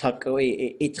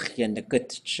تلاقوي إتخيا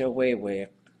نقط شوي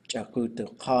وجاكوت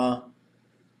قا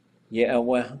يا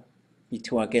أوا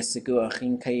يتواجسكو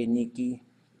أخين كاينيكي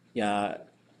يا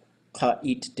قا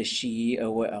إيت تشي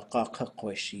أو أقاق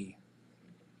قوشي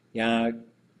يا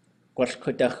قش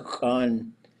كدخ قان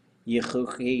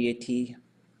يخوخي يتي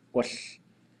قش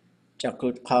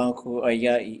جاكوت قاكو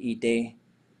أيا إيدي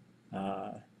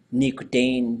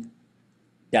نيكودين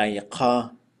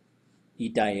دايقا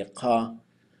إدايقا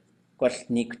قل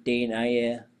نيكودين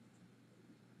آية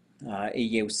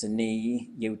إيو سني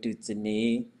يودو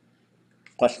سني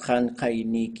قل خان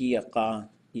قاينيكي يقا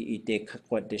إيديك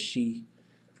قدشي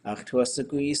أختو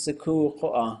سكو يسكو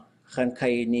قوة خان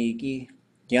قاينيكي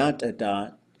ياد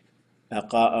أدات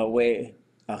أقا أوي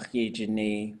أخي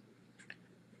جني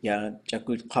يا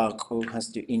جاكوت قاكو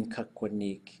هستو إنكا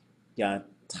قونيك يا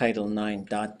Title 9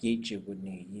 daat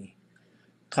jineiyí.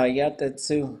 Kayat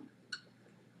atsu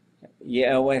ye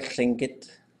awe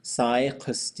Tlingit sai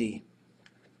kusti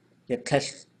ye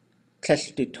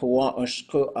klesh du toa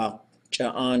oshku a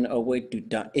jaan awe du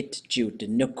daat jiu de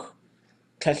nuk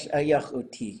klesh ayach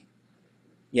uti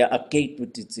ya agate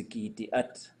utizigi di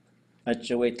at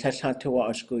ajawe klesh ha toa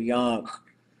oshku yag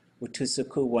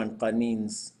utusuku wan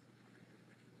qanins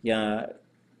ya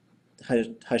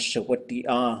hashawati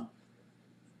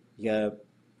ya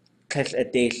كل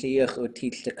أديليخ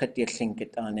وتيل تكت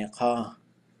يلينكت أنا قا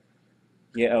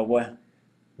يا أوا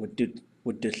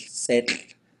ودل سيل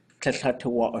كل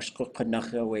هاتوا أشكو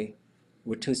قناخوي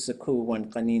وتوسكو وان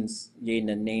قنينز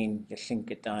ينا نين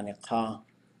يلينكت أنا قا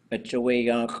أجوي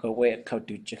يا خوي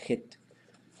كودو جخت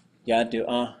يا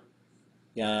دو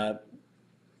يا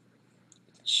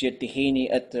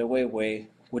شتهيني أتوي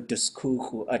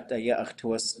ودسكوخو أتا يا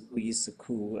أختوسكو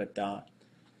يسكو أتا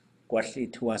قوالي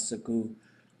تواسكو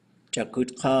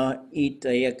جاكوت قا إيت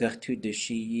أيا غرتو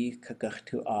دشيي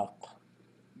كغرتو آق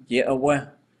يا أوا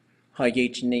هاي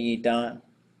جنيي دا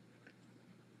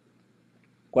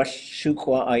قوش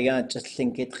شوكوا أيا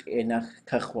جسلنكت إنخ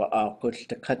كخوا آقل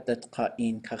تكتت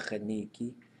قائين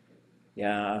كخنيكي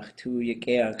يا أختو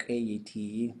يكي أخي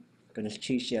يتي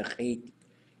كنشيش أخي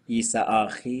يسا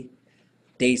آخي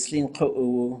ديسلين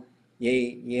قوو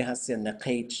يه هسيان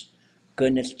نقيج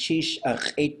كنشيش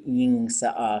أخي ينسا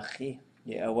آخي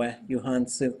يا أوا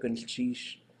يوهانسو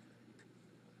كنشيش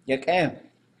يك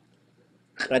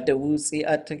kaaduwani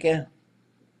atake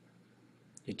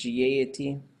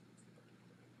jineiyí.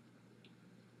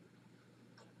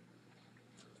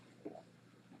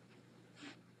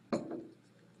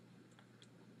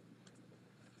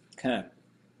 Okay.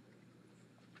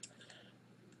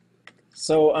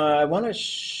 So I want to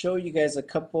show you guys a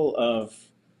couple of,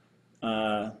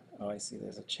 oh, I see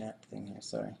there's a chat thing here,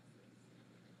 sorry.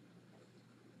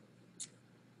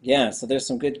 Yeah, so there's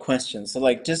some good questions. So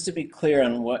like, just to be clear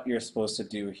on what you're supposed to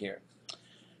do here.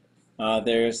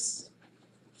 There's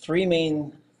 3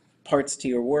 main parts to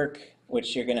your work,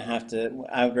 which you're gonna have to,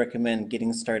 I would recommend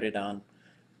getting started on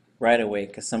right away,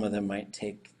 because some of them might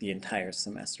take the entire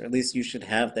semester. At least you should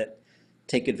have that,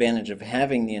 take advantage of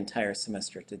having the entire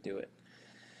semester to do it.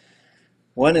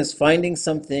 One is finding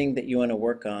something that you want to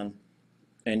work on,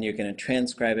 and you're going to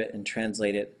transcribe it and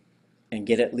translate it and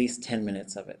get at least 10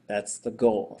 minutes of it. That's the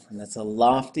goal, and that's a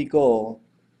lofty goal,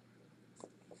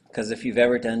 because if you've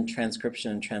ever done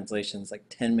transcription and translations, like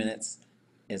 10 minutes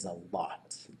is a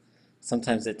lot.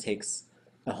 Sometimes it takes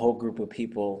a whole group of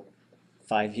people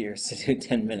 5 years to do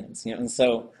 10 minutes, you know. And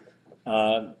so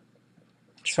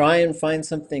try and find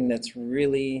something that's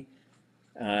really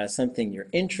something you're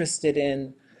interested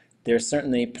in. There's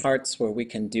certainly parts where we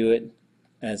can do it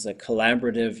as a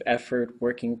collaborative effort,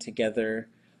 working together.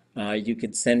 You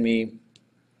could send me,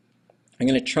 I'm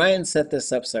going to try and set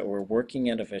this up so that we're working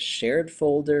out of a shared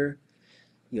folder.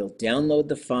 You'll download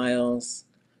the files.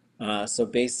 So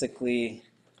basically,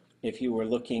 if you were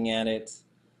looking at it,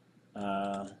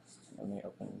 Let me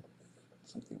open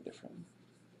something different.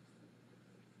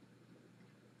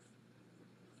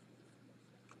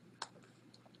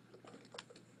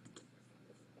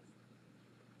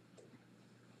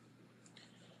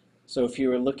 So if you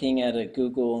were looking at a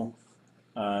Google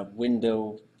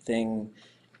window thing,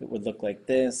 it would look like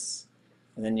this.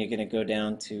 And then you're going to go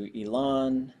down to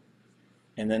Elon,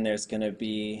 and then there's going to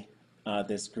be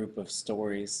this group of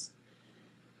stories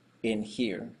in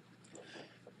here.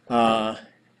 And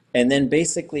then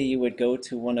basically you would go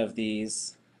to one of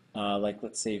these, like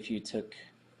let's say if you took,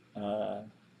 I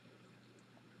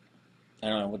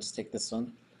don't know, we'll just take this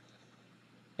one.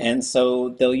 And so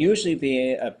there'll usually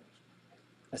be a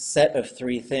set of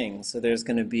three things. So there's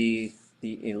going to be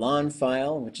the Elon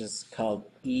file, which is called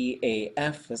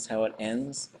EAF, is how it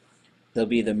ends. There'll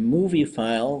be the movie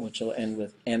file, which will end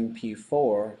with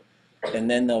MP4. And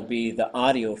then there'll be the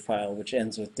audio file, which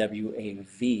ends with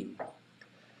WAV.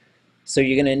 So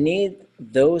you're going to need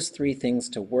those three things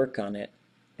to work on it.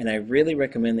 And I really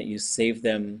recommend that you save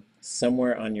them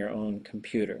somewhere on your own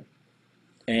computer.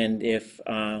 And if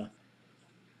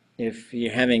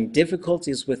you're having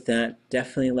difficulties with that,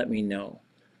 definitely let me know.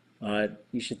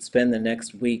 You should spend the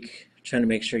next week trying to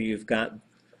make sure you've got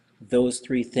those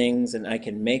three things, and I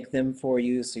can make them for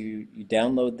you, so you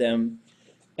download them.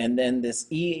 And then this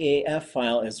EAF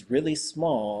file is really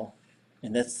small,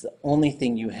 and that's the only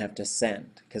thing you have to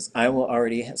send, because I will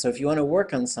already so if you want to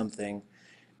work on something,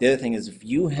 the other thing is if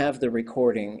you have the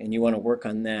recording and you want to work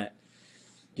on that,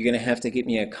 you're going to have to get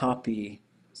me a copy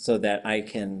so that I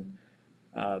can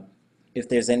if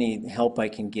there's any help I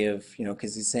can give, you know,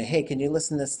 because you say, hey, can you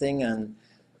listen to this thing on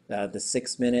the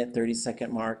 6-minute,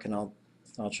 30-second mark, and I'll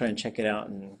try and check it out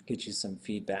and get you some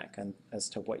feedback on as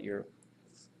to what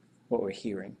we're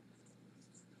hearing.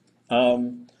 I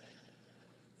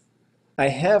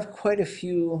have quite a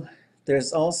few.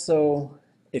 There's also,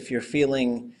 if you're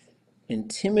feeling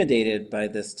intimidated by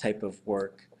this type of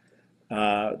work,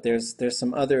 there's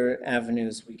some other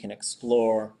avenues we can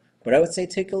explore. But I would say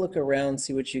take a look around,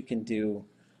 see what you can do.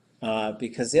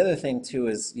 Because the other thing too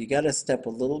is you got to step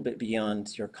a little bit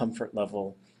beyond your comfort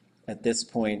level at this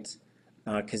point,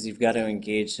 because you've got to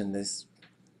engage in this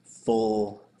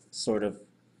full sort of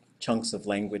chunks of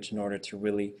language in order to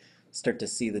really start to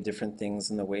see the different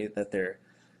things in the way that they're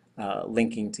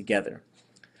linking together.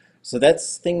 So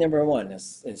that's thing number one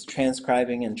is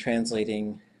transcribing and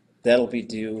translating. That'll be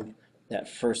due that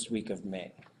first week of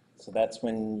May. So that's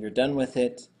when you're done with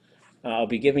it. I'll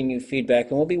be giving you feedback,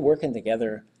 and we'll be working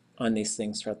together on these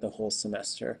things throughout the whole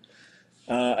semester.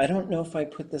 I don't know if I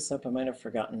put this up. I might have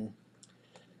forgotten.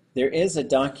 There is a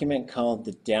document called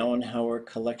the Dowenhower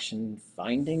Collection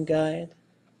Finding Guide,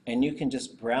 and you can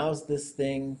just browse this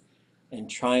thing and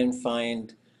try and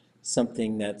find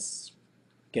something that's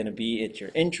going to be at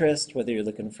your interest, whether you're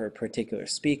looking for a particular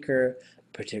speaker,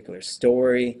 a particular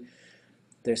story.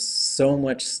 There's so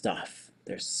much stuff.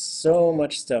 There's so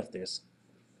much stuff. There's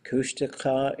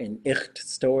kuna.a and ʼatánk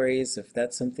stories, if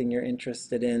that's something you're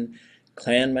interested in,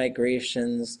 clan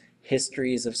migrations,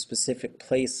 histories of specific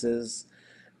places.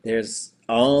 There's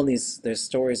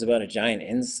stories about a giant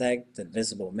insect, the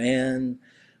invisible man,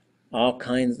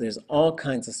 there's all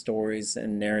kinds of stories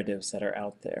and narratives that are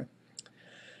out there.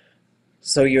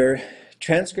 So your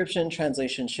transcription and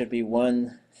translation should be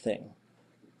one thing.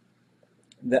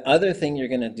 The other thing you're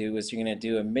going to do is you're going to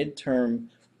do a midterm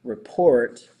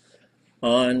report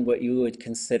on what you would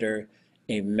consider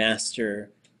a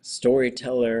master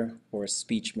storyteller or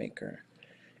speech maker.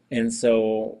 And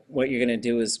so what you're going to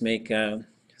do is make a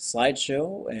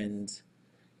slideshow, and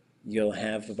you'll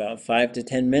have about 5 to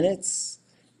 10 minutes,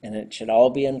 and it should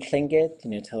all be in Tlingit.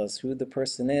 And you tell us who the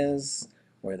person is,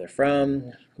 where they're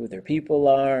from, who their people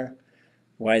are,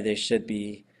 why they should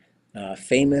be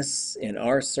famous in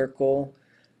our circle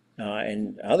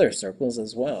and other circles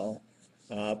as well.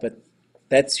 But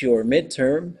that's your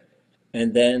midterm,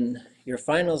 and then your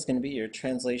final is going to be your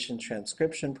translation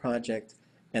transcription project,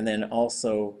 and then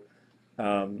also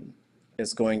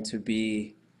is going to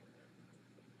be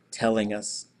telling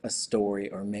us a story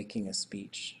or making a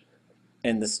speech.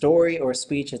 And the story or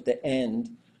speech at the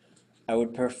end, I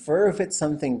would prefer if it's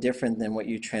something different than what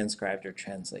you transcribed or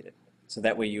translated. So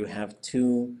that way you have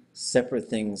two separate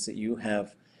things that you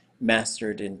have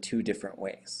mastered in two different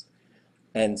ways.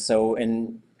 And so,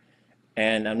 and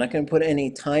I'm not going to put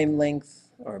any time length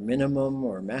or minimum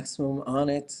or maximum on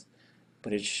it,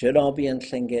 but it should all be in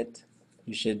Tlingit.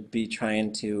 You should be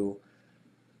trying to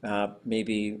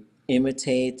maybe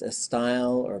imitate a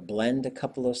style or blend a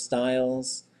couple of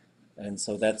styles. And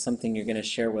so that's something you're going to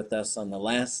share with us on the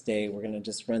last day. We're going to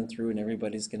just run through, and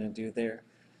everybody's going to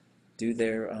do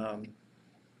their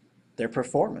their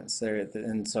performance.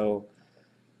 And so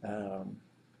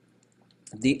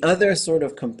the other sort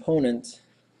of component,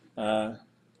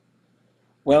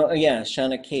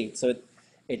 shkalneek. So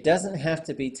it doesn't have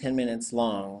to be 10 minutes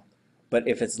long, but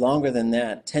if it's longer than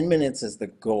that, 10 minutes is the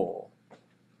goal.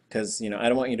 Because, I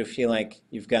don't want you to feel like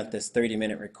you've got this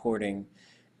 30-minute recording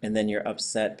and then you're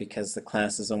upset because the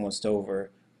class is almost over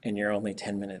and you're only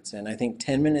 10 minutes in. I think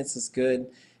 10 minutes is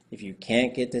good. If you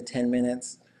can't get to 10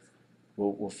 minutes,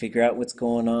 we'll figure out what's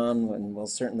going on, and we'll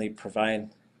certainly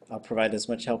I'll provide as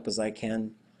much help as I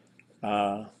can.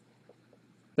 But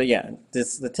yeah,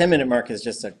 the 10-minute mark is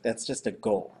that's just a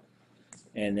goal.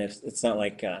 And if it's not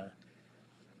like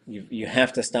you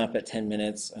have to stop at 10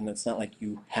 minutes, and it's not like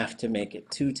you have to make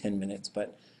it to 10 minutes,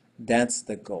 but that's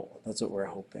the goal. That's what we're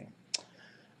hoping.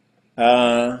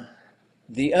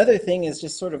 The other thing is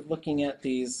just sort of looking at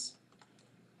these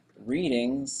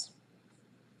readings.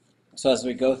 So as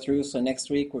we go through, so next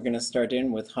week we're going to start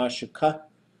in with ha-shukah.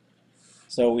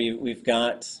 So we've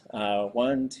got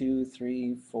 1, 2,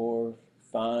 3, 4,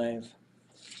 5,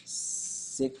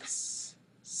 6,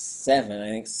 7. I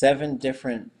think 7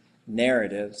 different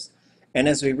narratives. And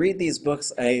as we read these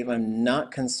books, I'm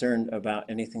not concerned about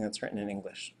anything that's written in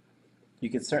English. You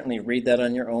could certainly read that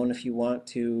on your own if you want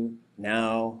to,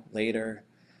 now, later.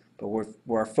 But where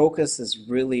our focus is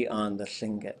really on the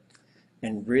Tlingit,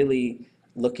 and really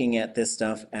looking at this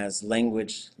stuff as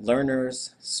language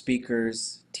learners,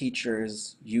 speakers,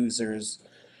 teachers, users.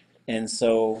 And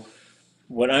so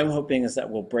what I'm hoping is that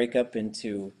we'll break up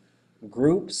into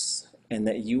groups, and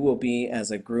that you will be, as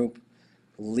a group,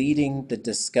 leading the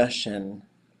discussion.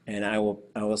 And I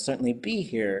will certainly be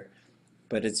here,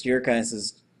 but it's your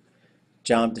guys'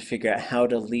 job to figure out how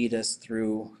to lead us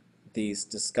through these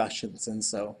discussions. And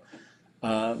so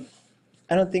I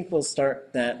don't think we'll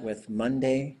start that with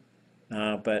Monday,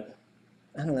 but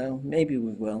I don't know, maybe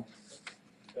we will.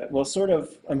 But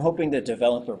I'm hoping to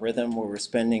develop a rhythm where we're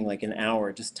spending like an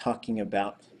hour just talking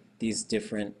about these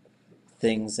different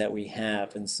things that we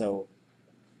have. And so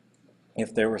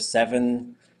if there were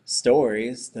 7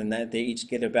 stories, then they each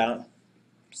get about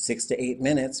 6 to 8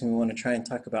 minutes, and we want to try and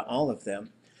talk about all of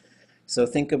them. So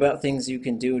think about things you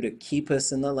can do to keep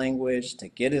us in the language, to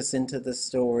get us into the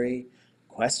story,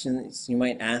 questions you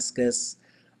might ask us,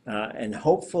 and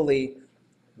hopefully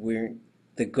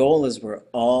the goal is we're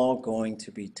all going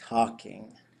to be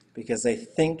talking, because I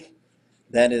think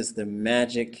that is the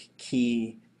magic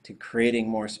key to creating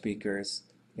more speakers,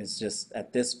 is just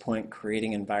at this point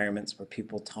creating environments where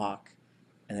people talk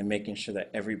and then making sure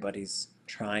that everybody's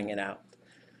trying it out.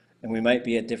 And we might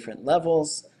be at different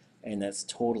levels, and that's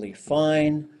totally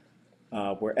fine.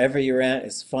 Wherever you're at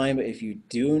is fine, but if you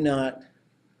do not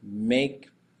make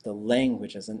the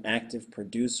language as an active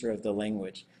producer of the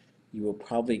language, you will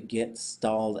probably get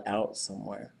stalled out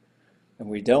somewhere. And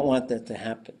we don't want that to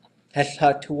happen. We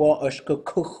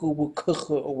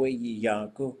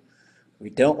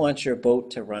don't want your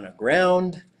boat to run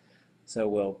aground, so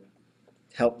we'll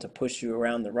help to push you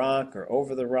around the rock or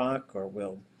over the rock, or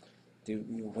we'll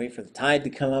wait for the tide to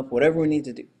come up, whatever we need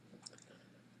to do.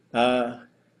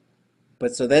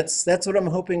 But so that's what I'm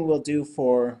hoping we'll do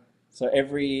so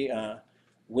every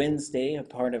Wednesday, a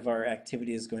part of our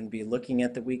activity is going to be looking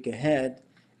at the week ahead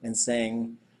and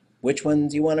saying, which one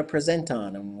do you want to present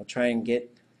on? And we'll try and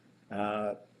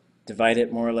divide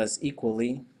it more or less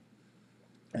equally.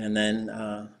 And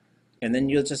then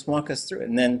you'll just walk us through it.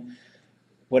 And then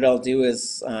what I'll do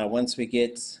is once we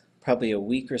get probably a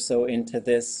week or so into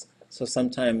this, so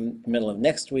sometime middle of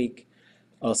next week,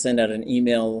 I'll send out an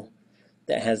email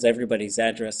that has everybody's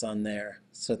address on there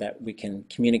so that we can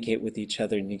communicate with each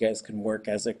other, and you guys can work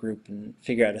as a group and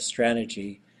figure out a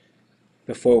strategy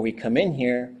before we come in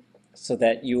here, so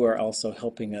that you are also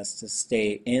helping us to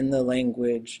stay in the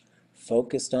language,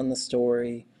 focused on the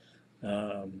story,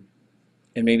 and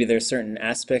maybe there's certain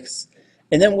aspects.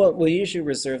 And then we'll usually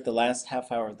reserve the last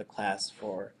half hour of the class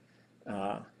for,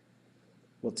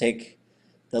 we'll take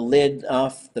the lid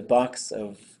off the box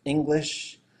of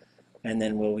English, and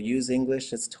then we'll use English.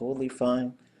 That's totally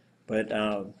fine. But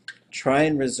try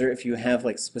and reserve, if you have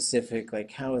like specific,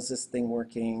 like how is this thing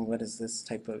working? What is this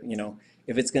type of,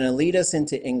 if it's going to lead us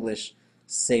into English,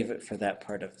 save it for that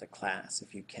part of the class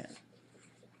if you can.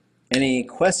 Any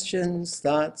questions,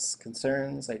 thoughts,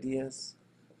 concerns, ideas?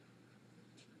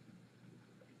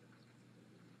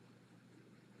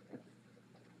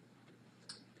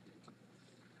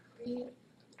 We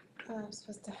are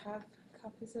supposed to have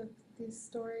copies of these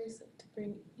stories to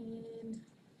bring in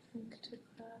to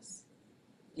class.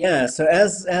 Yeah, so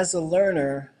as a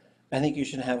learner, I think you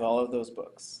should have all of those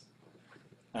books.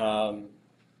 I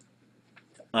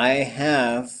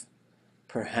have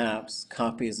perhaps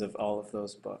copies of all of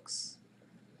those books.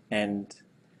 And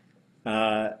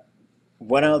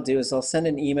what I'll do is I'll send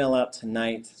an email out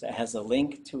tonight that has a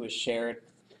link to a shared,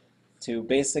 to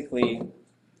basically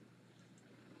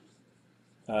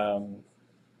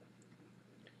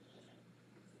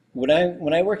when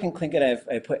I work in Tlingit,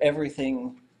 I put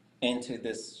everything into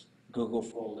this Google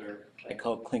folder I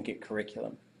call Tlingit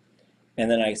Curriculum. And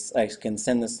then I can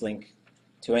send this link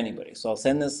to anybody. So I'll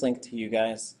send this link to you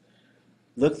guys.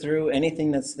 Look through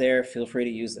anything that's there, feel free to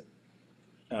use it.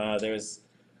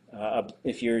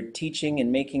 If you're teaching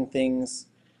and making things,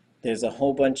 there's a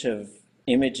whole bunch of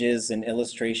images and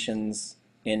illustrations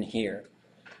in here.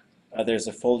 There's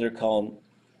a folder called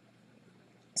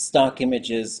stock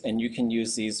images, and you can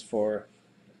use these for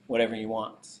whatever you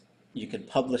want. You could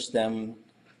publish them.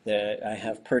 I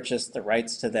have purchased the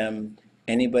rights to them.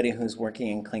 Anybody who's working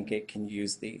in Tlingit can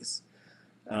use these.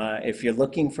 If you're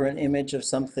looking for an image of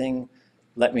something,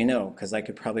 let me know, because I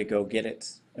could probably go get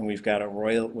it. And we've got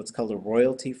what's called a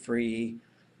royalty-free,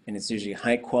 and it's usually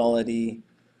high quality.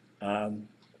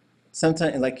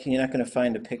 Sometimes, like, you're not going to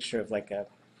find a picture of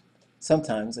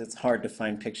sometimes it's hard to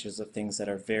find pictures of things that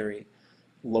are very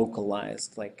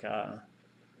localized, like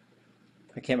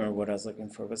I can't remember what I was looking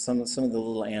for, but some of the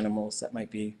little animals that might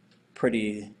be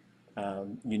pretty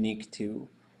unique to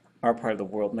our part of the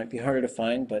world might be harder to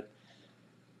find, but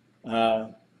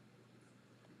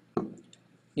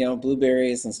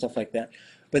blueberries and stuff like that.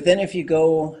 But then if you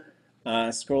go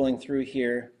scrolling through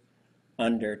here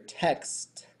under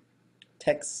texts,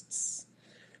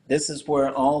 this is where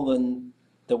all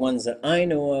the ones that I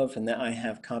know of and that I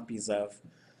have copies of,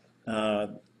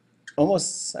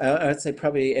 almost, I would say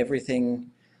probably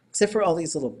everything, except for all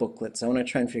these little booklets. I want to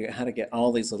try and figure out how to get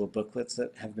all these little booklets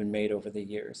that have been made over the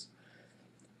years.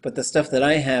 But the stuff that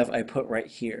I have, I put right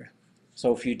here.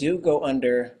 So if you do go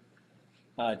under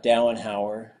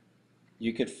Dauenhour,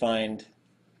 you could find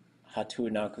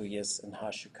Hatu'unakuyis and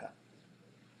Hashuka.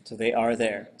 So they are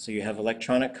there. So you have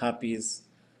electronic copies.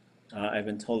 I've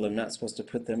been told I'm not supposed to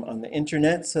put them on the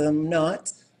internet, so I'm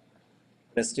not.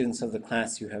 As students of the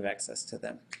class, you have access to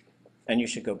them. And you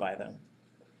should go buy them.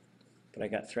 But I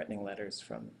got threatening letters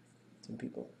from some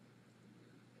people.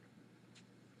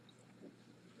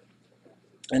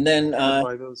 And then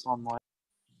buy those online?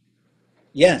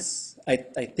 Yes, I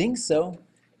think so.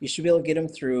 You should be able to get them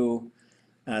through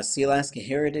Sea Alaska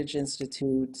Heritage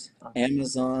Institute,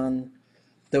 Amazon.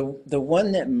 The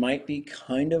one that might be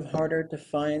kind of harder to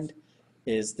find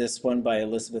is this one by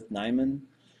Elizabeth Nyman.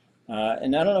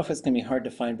 And I don't know if it's going to be hard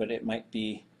to find, but it might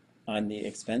be on the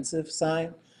expensive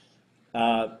side.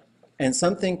 And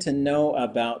something to know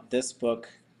about this book,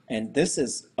 and this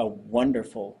is a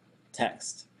wonderful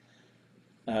text.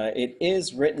 It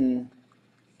is written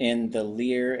in the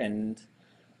Lear and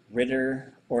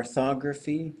Ritter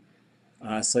orthography.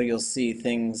 So you'll see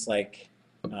things like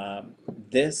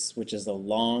this, which is a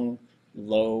long,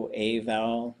 low A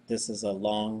vowel. This is a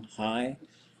long, high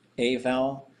A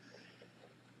vowel.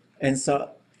 And so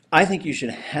I think you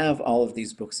should have all of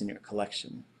these books in your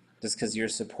collection, just because you're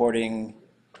supporting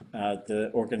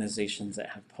the organizations that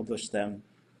have published them.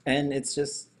 And it's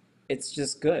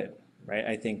just good, right?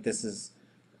 I think this is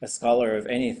a scholar of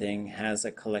anything has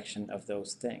a collection of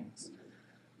those things.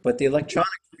 But the electronic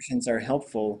versions are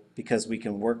helpful because we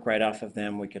can work right off of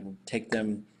them. We can take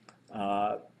them,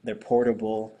 they're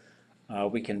portable.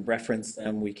 We can reference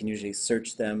them. We can usually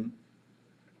search them.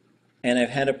 And I've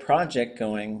had a project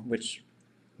going, which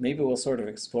maybe we'll sort of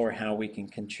explore how we can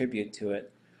contribute to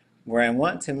it, where I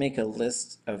want to make a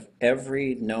list of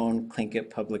every known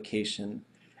Tlingit publication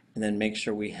and then make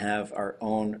sure we have our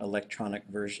own electronic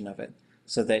version of it,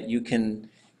 so that you can,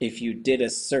 if you did a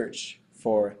search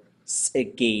for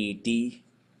Tlingit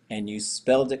and you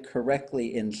spelled it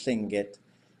correctly in Tlingit,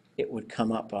 it would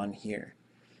come up on here.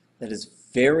 That is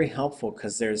very helpful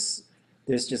because there's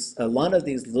just a lot of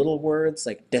these little words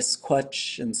like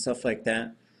desquach and stuff like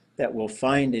that that we'll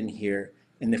find in here.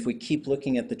 And if we keep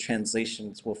looking at the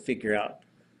translations, we'll figure out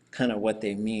kind of what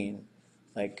they mean.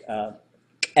 Like,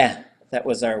 that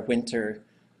was our winter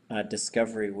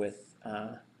discovery with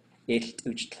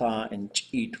Uchtla and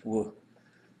Chitwu.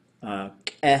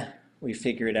 We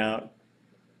figured out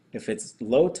if it's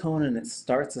low tone and it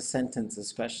starts a sentence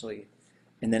especially,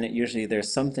 and then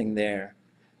there's something there,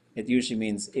 it usually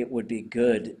means it would be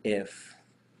good if,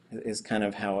 is kind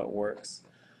of how it works.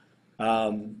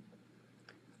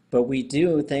 But we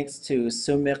do, thanks to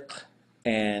Sumik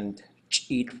and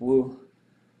Chitwu,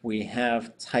 we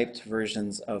have typed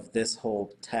versions of this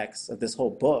whole text, of this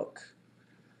whole book,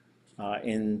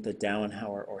 in the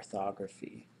Dauenhour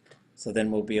orthography. So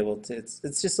then we'll be able to,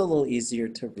 it's just a little easier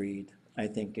to read. I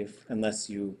think, unless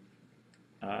you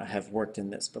have worked in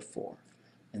this before.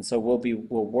 And so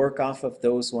we'll work off of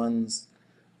those ones,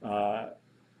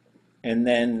 and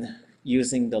then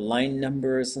using the line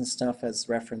numbers and stuff as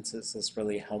references is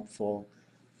really helpful.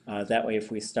 That way,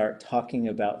 if we start talking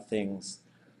about things,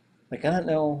 like I don't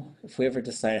know if we ever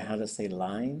decided how to say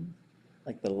line,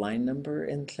 like the line number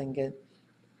in Tlingit.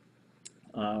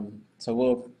 So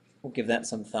we'll give that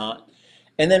some thought.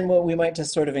 And then we might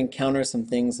just sort of encounter some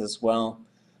things as well,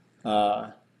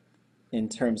 in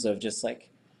terms of just like,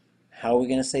 how are we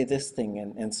going to say this thing?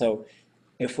 And so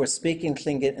if we're speaking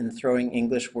Tlingit and throwing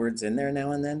English words in there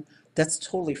now and then, that's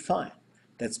totally fine.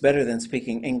 That's better than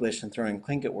speaking English and throwing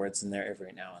Tlingit words in there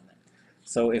every now and then.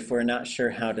 So if we're not sure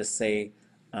how to say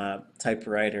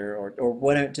typewriter or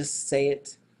whatever, just say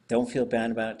it. Don't feel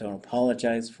bad about it. Don't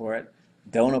apologize for it.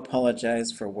 Don't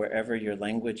apologize for wherever your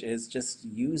language is. Just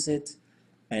use it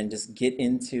and just get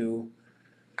into...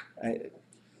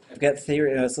 I've got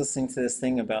theory. I was listening to this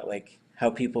thing about like how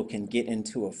people can get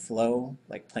into a flow,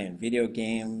 like playing video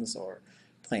games or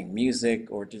playing music,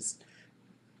 or just,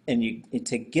 and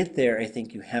to get there, I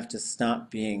think you have to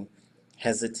stop being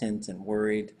hesitant and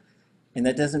worried. And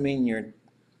that doesn't mean you're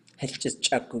just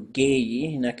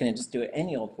jineiyí, you're not going to just do it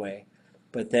any old way.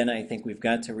 But then I think we've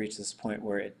got to reach this point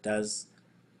where it does,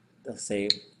 they'll say,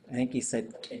 I think he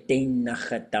said,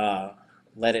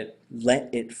 let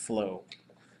it flow.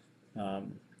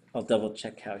 I'll double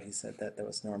check how he said that. That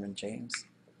was Norman James.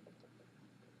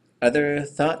 Other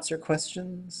thoughts or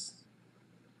questions?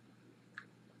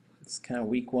 It's kind of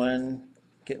week one,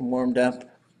 getting warmed up.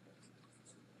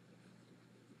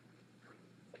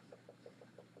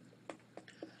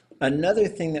 Another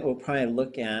thing that we'll probably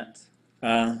look at,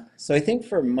 so I think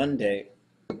for Monday,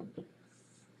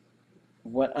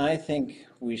 what I think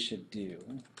we should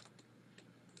do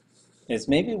is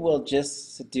maybe we'll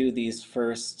just do these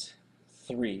first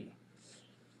three.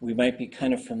 We might be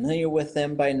kind of familiar with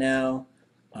them by now.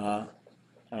 Well,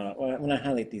 when I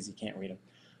highlight these, you can't read them.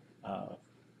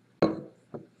 Let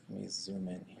me zoom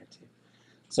in here too.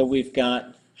 So we've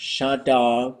got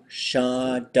shadog,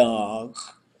 ʼatánk,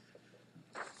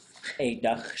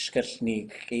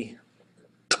 shkalneek,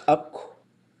 ʼatánk,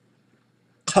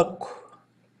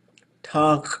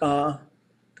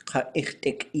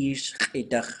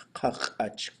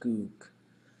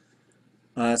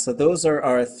 so those are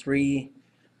our three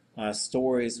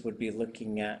stories we'll be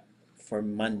looking at for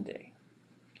Monday.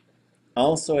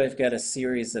 Also, I've got a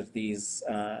series of these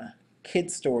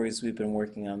kid stories we've been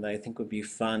working on that I think would be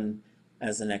fun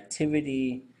as an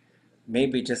activity,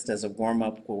 maybe just as a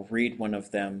warm-up. We'll read one of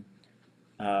them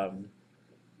and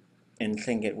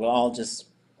Tlingit. We'll just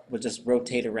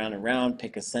rotate around and around,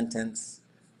 pick a sentence.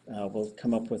 We'll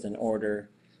come up with an order,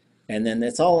 and then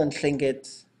it's all in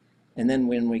Tlingit. And then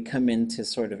when we come into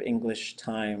sort of English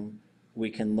time, we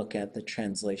can look at the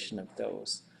translation of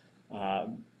those.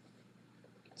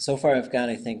 So far I've got,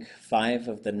 I think, 5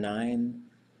 of the 9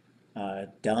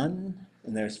 done,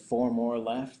 and there's 4 more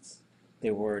left.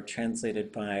 They were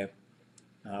translated by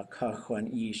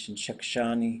ḳoon and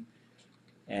Shakshani,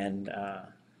 and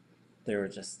they were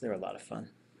a lot of fun.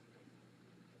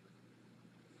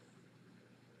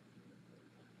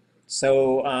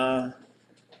 So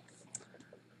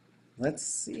let's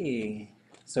see.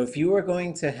 So if you were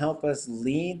going to help us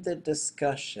lead the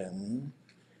discussion,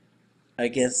 I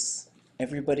guess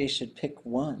everybody should pick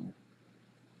one.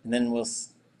 And then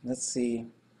let's see,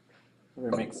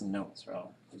 we'll make some notes, or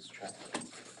I'll lose track.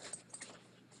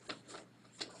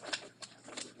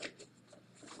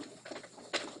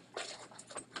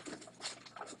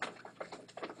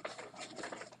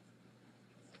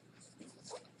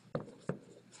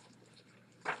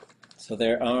 So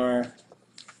there are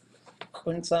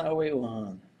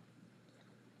kuna.a.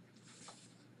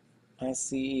 I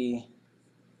see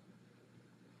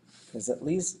there's at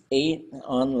least 8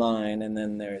 online, and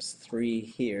then there's 3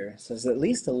 here. So there's at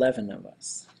least 11 of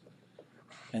us.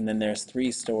 And then there's 3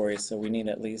 stories, so we need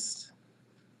at least,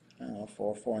 I don't know,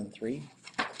 4, and 3.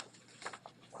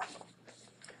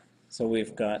 So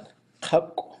we've got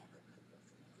ḳoon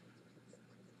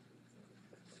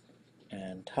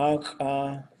and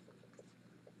daak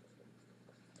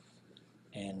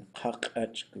and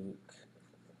ḳoon.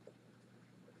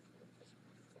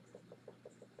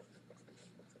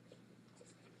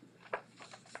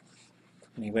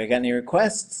 Anybody got any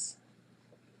requests?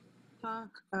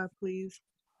 Please.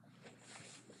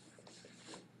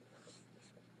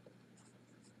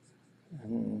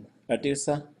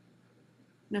 Adusa?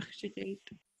 Nechshigate.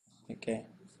 Okay.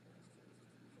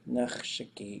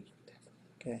 Nechshigate.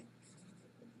 Okay.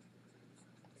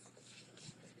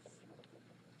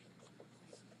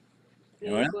 Me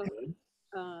as well.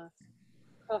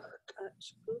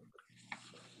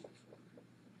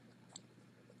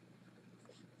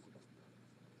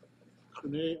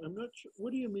 Renee, I'm not sure.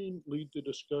 What do you mean lead the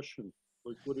discussion?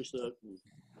 Like, what does that mean?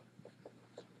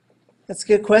 That's a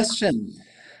good question.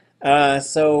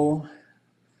 So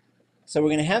we're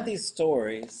going to have these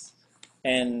stories,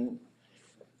 and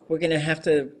we're going to have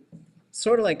to,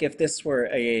 sort of like if this were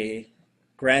a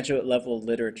graduate level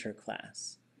literature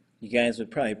class, you guys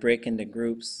would probably break into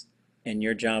groups, and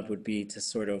your job would be to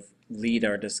sort of lead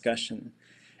our discussion.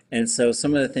 And so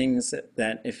some of the things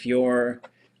that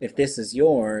if this is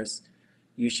yours,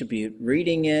 you should be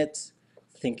reading it,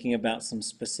 thinking about some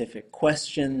specific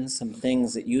questions, some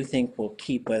things that you think will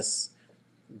keep us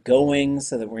going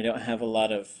so that we don't have a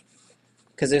lot of,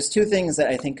 because there's two things that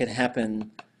I think could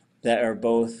happen that are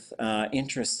both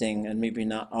interesting and maybe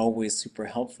not always super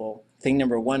helpful. Thing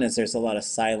number one is there's a lot of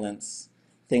silence.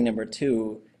 Thing number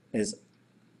two is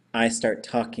I start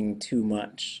talking too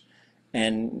much.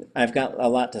 And I've got a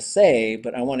lot to say,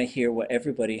 but I want to hear what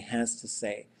everybody has to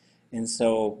say. And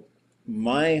so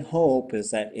my hope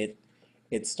is that it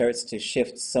starts to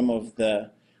shift some of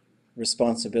the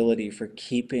responsibility for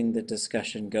keeping the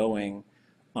discussion going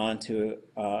onto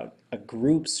a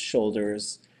group's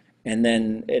shoulders. And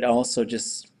then it also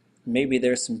just, maybe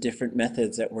there's some different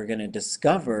methods that we're going to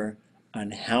discover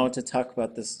on how to talk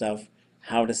about this stuff,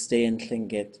 how to stay in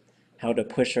Tlingit, how to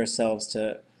push ourselves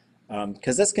to,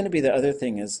 because that's going to be the other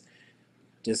thing is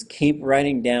just keep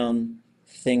writing down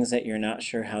things that you're not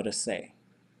sure how to say,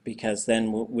 because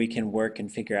then we can work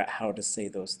and figure out how to say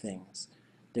those things.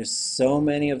 There's so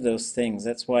many of those things.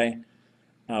 That's why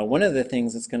one of the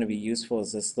things that's going to be useful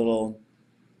is this little,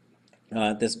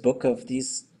 this book of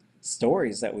these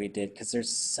stories that we did, because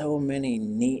there's so many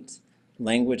neat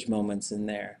language moments in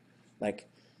there. Like,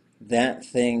 that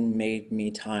thing made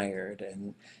me tired,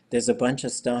 and there's a bunch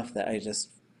of stuff that I just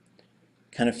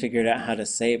kind of figured out how to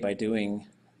say by doing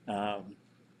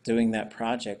that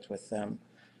project with them.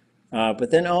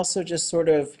 But then also just sort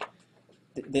of,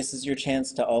 this is your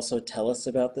chance to also tell us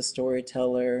about the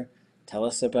storyteller, tell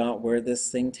us about where this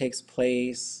thing takes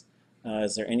place.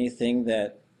 Is there anything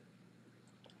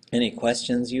any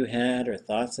questions you had or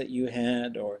thoughts that you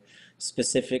had or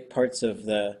specific parts of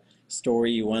the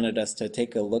story you wanted us to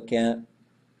take a look at?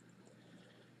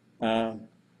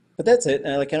 But that's it.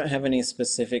 I don't have any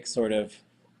specific sort of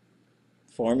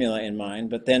formula in mind,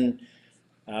 but then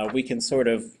we can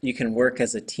you can work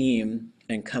as a team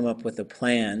and come up with a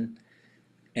plan.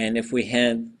 And if we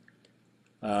had,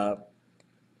 so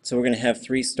we're going to have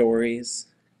 3 stories,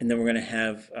 and then we're going to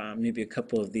have maybe a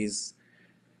couple of these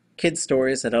kid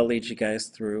stories that I'll lead you guys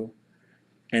through.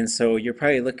 And so you're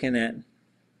probably looking at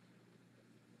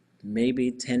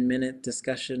maybe 10-minute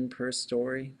discussion per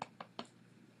story.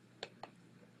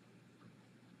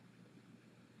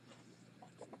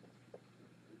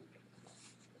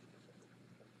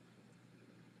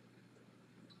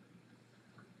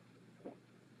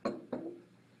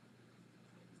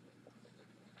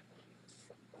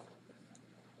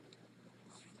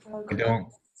 I don't.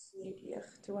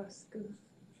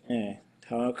 Okay,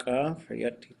 daak for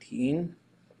yatitin.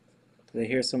 Did I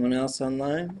hear someone else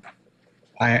online?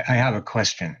 I have a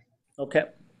question. Okay.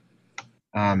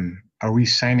 Are we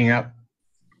signing up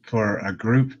for a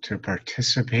group to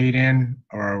participate in,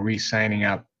 or are we signing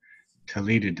up to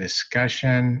lead a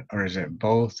discussion, or is it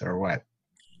both, or what?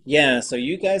 Yeah, so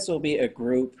you guys will be a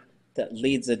group that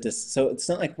leads so it's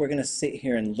not like we're going to sit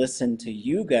here and listen to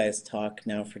you guys talk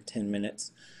now for 10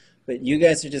 minutes, but you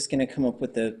guys are just going to come up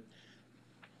with a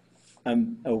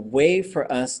way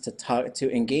for us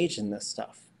to engage in this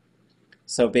stuff.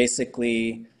 So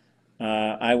basically,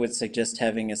 I would suggest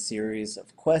having a series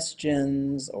of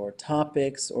questions or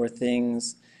topics or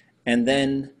things, and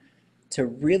then to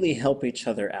really help each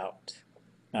other out.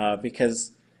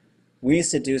 Because we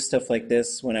used to do stuff like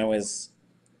this when I was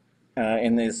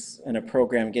in a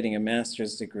program getting a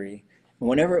master's degree. And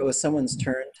whenever it was someone's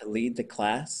turn to lead the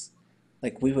class,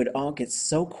 like we would all get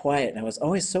so quiet, and I was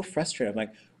always so frustrated. I'm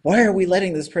like, why are we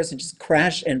letting this person just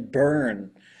crash and burn?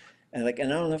 And I don't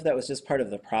know if that was just part of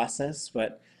the process,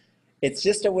 but it's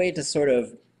just a way to sort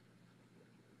of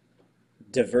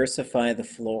diversify the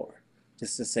floor,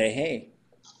 just to say, hey,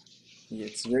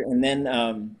 and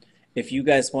then if you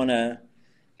guys want to,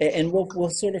 and we'll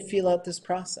sort of feel out this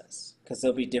process, because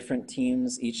there'll be different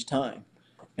teams each time.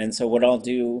 And so what I'll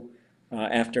do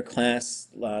after class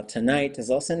tonight is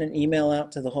I'll send an email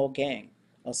out to the whole gang.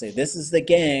 I'll say, this is the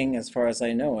gang as far as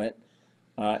I know it.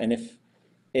 And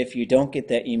if you don't get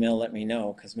that email, let me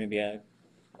know, because maybe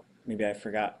I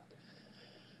forgot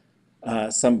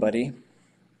somebody.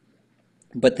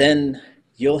 But then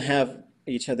you'll have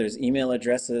each other's email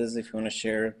addresses. If you want to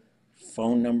share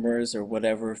phone numbers or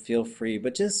whatever, feel free.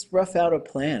 But just rough out a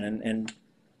plan.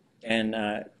 And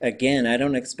again, I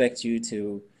don't expect you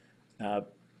to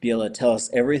be able to tell us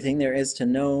everything there is to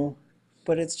know,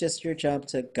 but it's just your job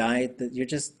to guide. You're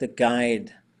just the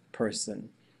guide person.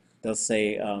 They'll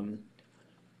say,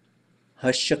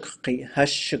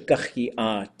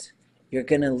 ʼat. You're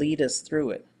going to lead us through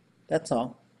it. That's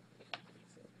all.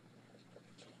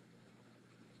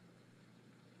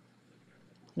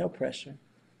 No pressure.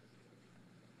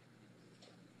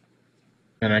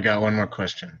 And I got one more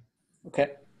question.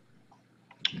 Okay.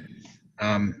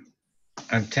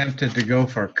 I'm tempted to go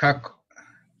for kuk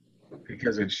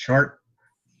because it's short,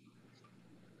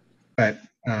 but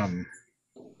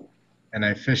and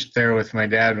I fished there with my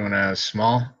dad when I was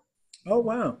small. Oh,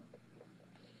 wow.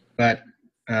 But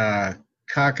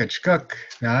kakachkuk,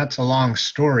 now that's a long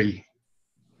story,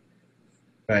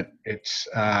 but it's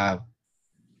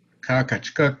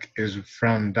kakachkuk is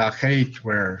from daat,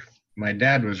 where my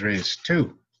dad was raised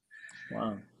too.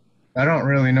 Wow. I don't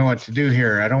really know what to do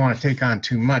here. I don't want to take on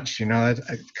too much, you know.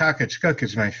 Kakachkuk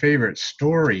is my favorite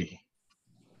story,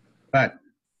 but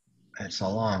it's a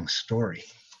long story.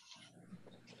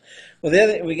 Well, the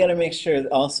other, we got to make sure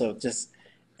also just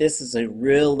this is a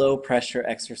real low pressure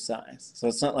exercise. So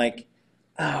it's not like,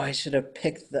 oh, I should have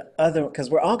picked the other, because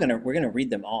we're gonna read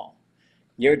them all.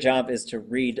 Your job is to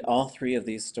read all three of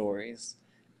these stories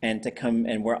and to come,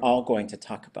 and we're all going to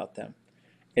talk about them.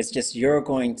 It's just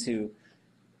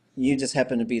you just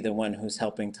happen to be the one who's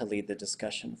helping to lead the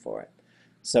discussion for it.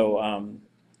 So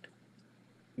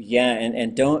yeah,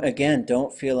 and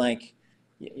don't feel like,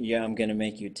 yeah, I'm gonna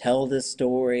make you tell this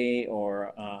story,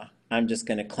 or I'm just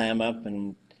gonna clam up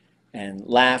and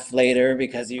laugh later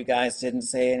because you guys didn't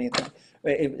say anything.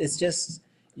 It's just,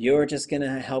 you're just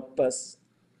gonna help us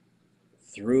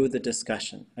through the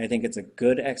discussion. I think it's a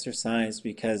good exercise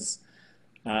because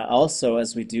also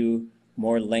as we do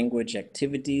more language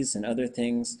activities and other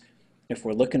things, if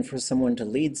we're looking for someone to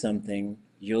lead something,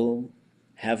 you'll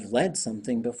have led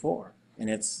something before. And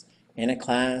it's in a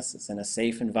class, it's in a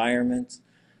safe environment.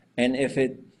 And if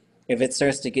it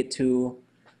starts to get too,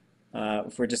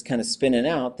 if we're just kind of spinning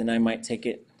out, then I might take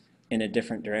it in a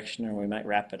different direction, or we might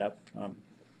wrap it up.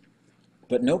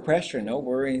 But no pressure, no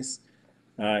worries.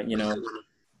 You know.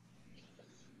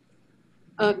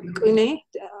 Kune,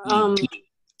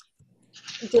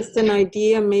 just an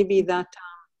idea maybe that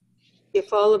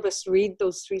if all of us read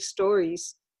those 3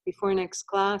 stories before next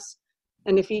class,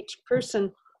 and if each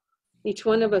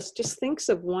one of us just thinks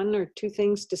of 1 or 2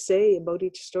 things to say about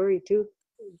each story too,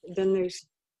 then there's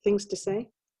things to say.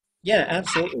 Yeah,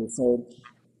 absolutely. So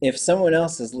if someone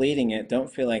else is leading it,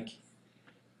 don't feel like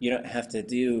you don't have to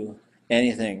do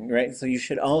anything, right? So you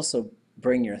should also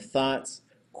bring your thoughts,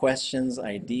 questions,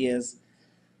 ideas,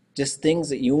 just things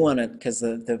that you want to, because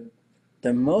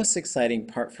the most exciting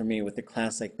part for me with a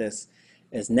class like this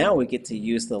is now we get to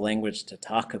use the language to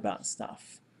talk about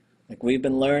stuff. Like, we've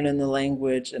been learning the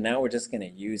language and now we're just going to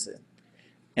use it.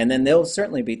 And then there'll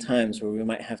certainly be times where we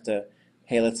might have to,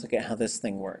 hey, let's look at how this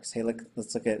thing works. Hey,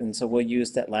 let's look at, and so we'll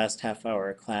use that last half hour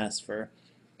of class for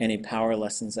any power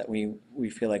lessons that we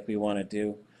feel like we want to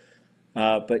do.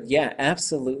 But yeah,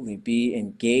 absolutely be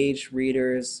engaged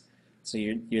readers. So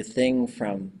your thing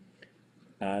from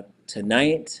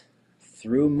tonight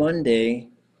through Monday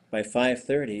by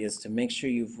 5:30 is to make sure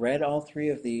you've read all 3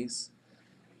 of these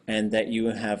and that you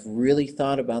have really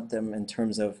thought about them in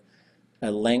terms of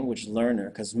a language learner,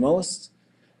 because most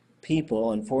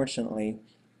people, unfortunately,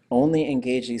 only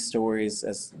engage these stories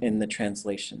as in the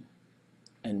translation.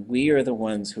 And we are the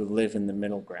ones who live in the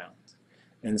middle ground.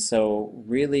 And so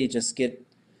really just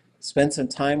spend some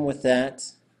time with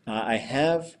that. I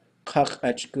have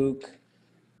ʼatánk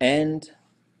and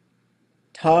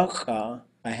ʼatánk.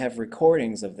 I have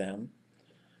recordings of them.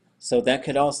 So that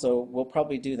could also, we'll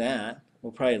probably do that.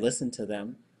 We'll probably listen to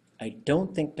them. I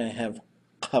don't think I have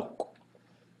ʼquk.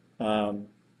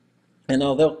 And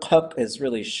although ʼquk is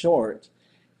really short,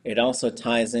 it also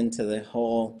ties into the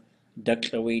whole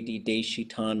daklawedi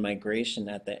deshitan migration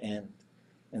at the end.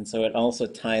 And so it also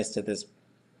ties to this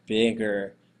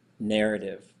bigger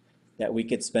narrative that we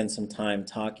could spend some time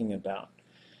talking about.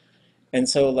 And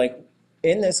so, like,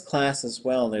 in this class as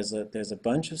well, there's a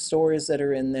bunch of stories that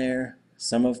are in there.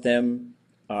 Some of them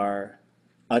are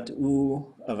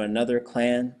ʻatú of another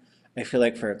clan. I feel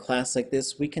like for a class like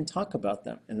this, we can talk about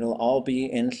them, and it'll all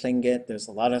be in Tlingit. There's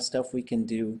a lot of stuff we can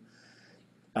do,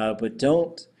 but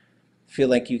don't feel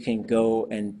like you can go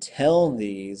and tell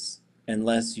these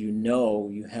unless you know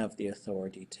you have the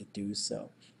authority to do so.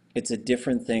 It's a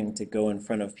different thing to go in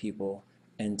front of people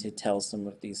and to tell some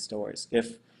of these stories.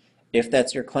 if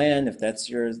that's your clan, if that's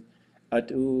your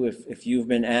atu, if you've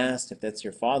been asked, if that's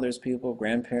your father's people,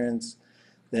 grandparents,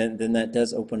 then that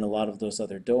does open a lot of those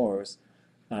other doors.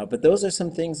 But those are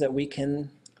some things that we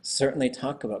can certainly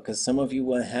talk about, because some of you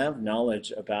will have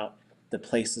knowledge about the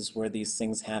places where these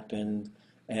things happened,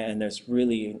 and there's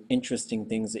really interesting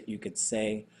things that you could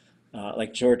say.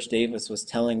 Like George Davis was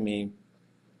telling me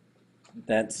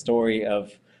that story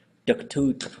of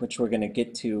Duktut, which we're going to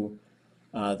get to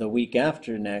the week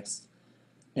after next.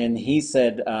 And he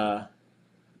said, or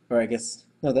I guess,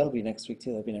 no, that'll be next week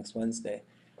too, that'll be next Wednesday.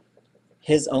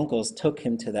 His uncles took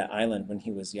him to that island when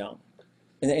he was young.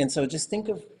 And so just think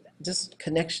of just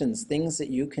connections, things that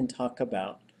you can talk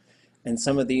about. And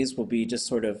some of these will be just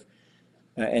sort of,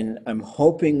 and I'm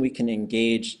hoping we can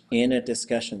engage in a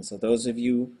discussion. So those of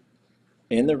you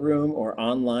in the room or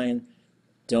online,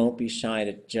 don't be shy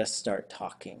to just start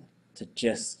talking, to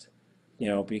just,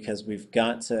 because we've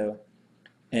got to,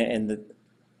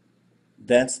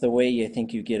 that's the way I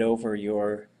think you get over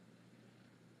your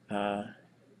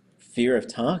fear of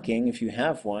talking, if you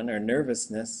have one, or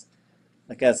nervousness.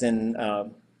 Like I was in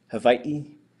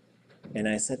Hawaii, and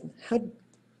I said, how do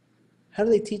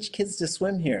they teach kids to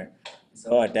swim here?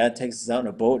 So our dad takes us out in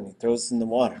a boat and he throws us in the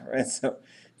water, right? So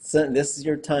this is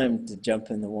your time to jump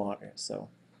in the water. So,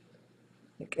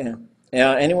 okay.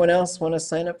 Anyone else want to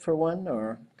sign up for one,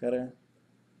 or gotta?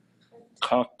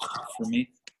 ʼatánk for me.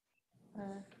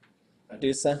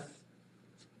 Adusa?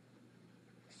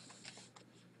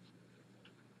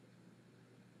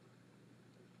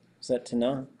 Is that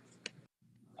Tana?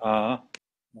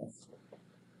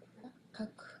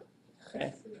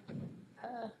 Okay.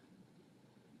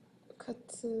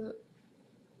 Katsu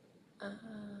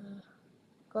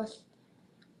gosh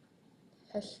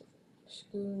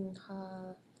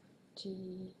shkalneek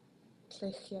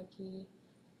jineiyí.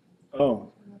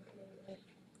 Oh. I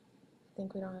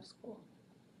think we don't have school.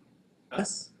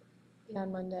 Us? Yeah,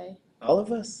 on Monday. All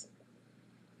of us?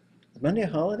 Is Monday a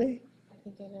holiday? I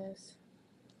think it is.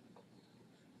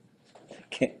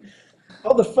 Okay.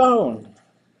 Hold the phone.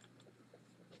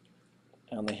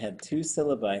 I only had 2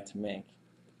 syllabi to make.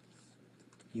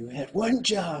 You had one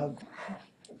job.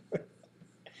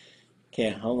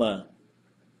 Okay, hold on. I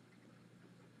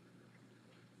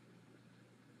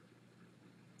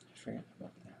forgot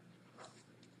about that.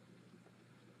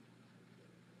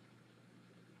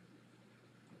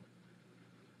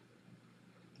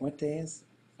 What day is?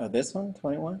 Oh, this one?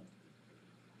 21?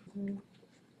 Mm-hmm.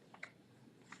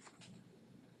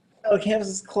 Oh, campus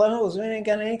is closed. We ain't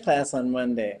got any class on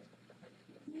Monday.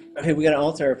 Okay, we got to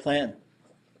alter our plan.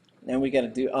 Now we got to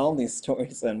do all these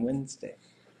stories on Wednesday.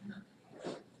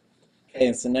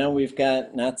 Okay, so now we've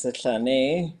got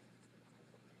shkalneek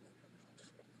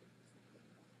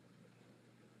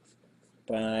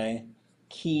by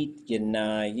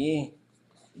jineiyí,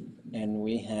 and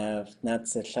we have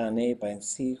shkalneek by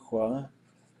ʼxihua.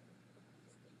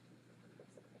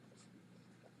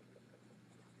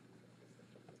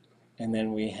 And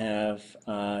then we have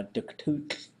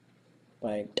Duktut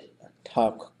by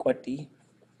ʼtánk.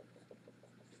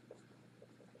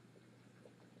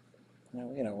 Now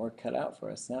we got our work cut out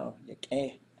for us now.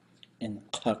 Yake and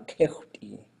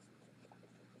ʼkaaduwani.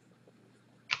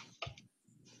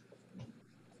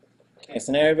 Okay,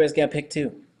 so now everybody's got to pick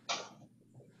 2.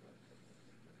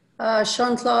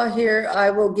 Shantla here. I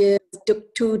will give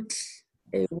Duktut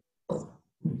a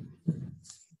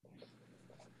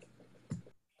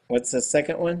What's the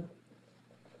second one?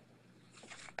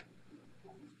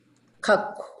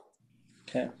 ʼatánk.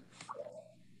 Okay.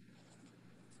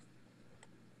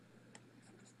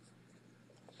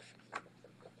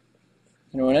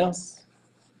 Anyone else?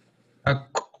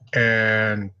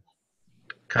 And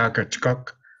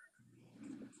kakachkuk.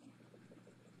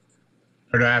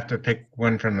 Or do I have to pick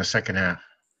one from the second half?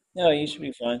 No, you should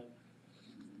be fine.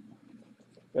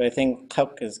 But I think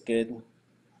ʼatánk is good.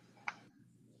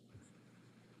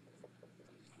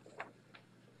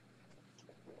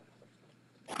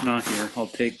 Not here. I'll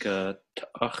take ʼatánk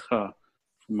for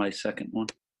my second one.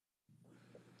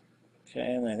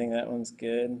 Okay, and I think that one's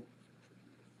good.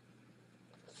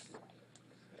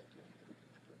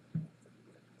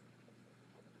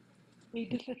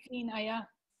 jineiyí.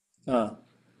 Oh,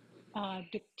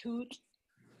 Duktut.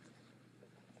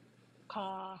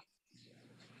 ʼatánk.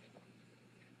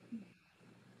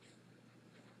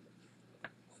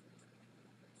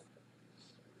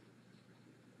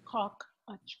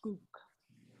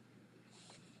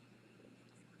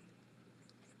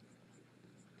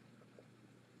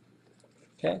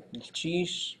 okay.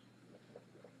 Sheesh.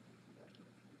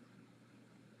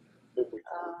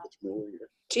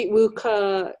 Jiwu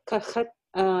ka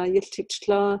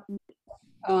yiltichla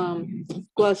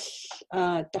Gwas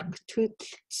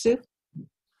daktutsu.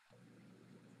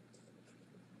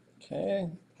 Okay.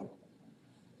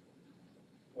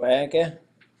 Wagga.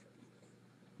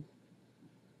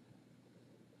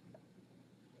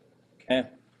 Okay.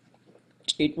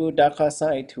 Chitwu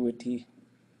dakasa ituati.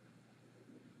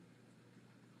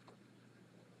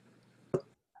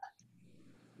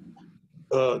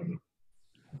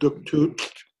 Duktut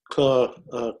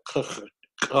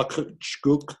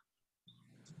kakachkuk.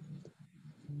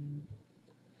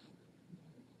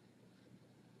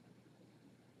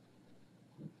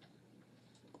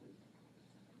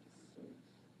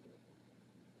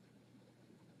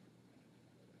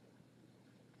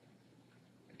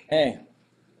 Okay.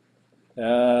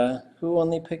 Who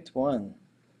only picked one?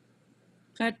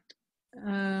 Got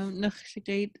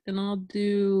Nakhshigate, and I'll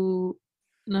do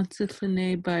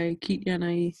Natsifane by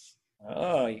jineiyí.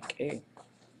 Oh, okay.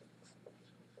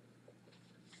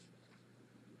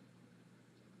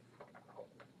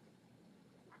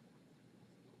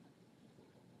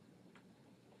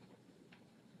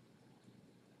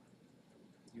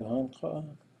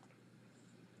 ʼatánk.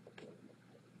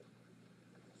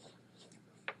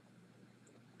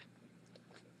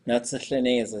 That's a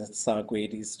shkalneek is a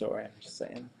Sagwadi story, I'm just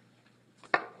saying.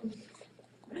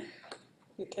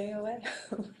 Yukeoe.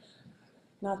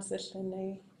 Not the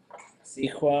shkalneek.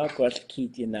 Sikhwa gwalt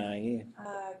jineiyí.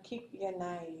 Keep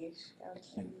jineiyí.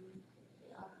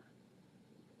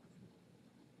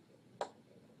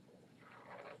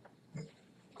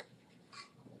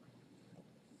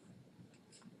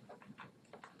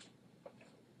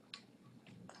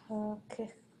 Okay.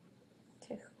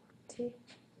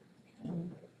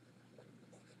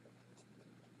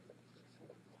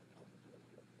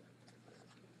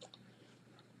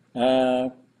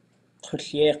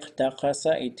 Tlingit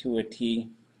dakasa ituati.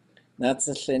 That's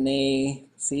a shkalneek.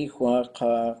 Sikhwa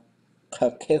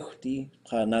kakechti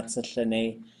ka that's a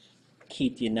shkalneek.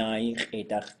 Jineiyí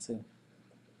edachtu.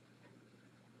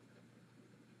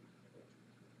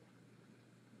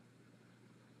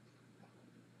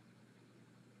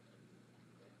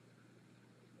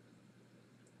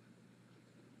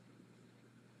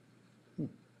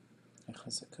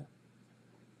 Echasaka.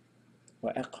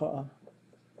 Wa eqa.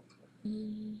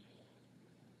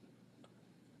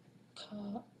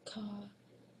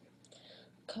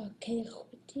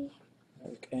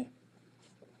 Okay.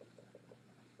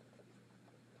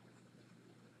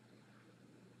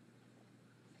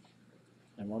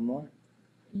 And one more.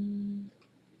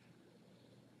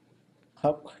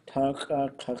 Huk, taka,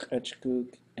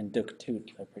 kakachkuk, and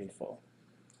duktut are pretty full.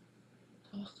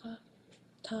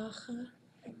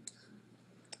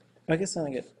 I guess I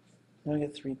only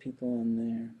get 3 people in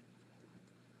there.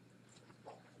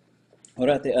 What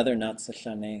about the other not so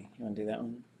shkalneek? You want to do that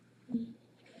one?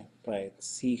 By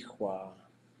Sikhwa.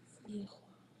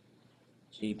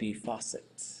 GB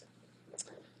Fawcett.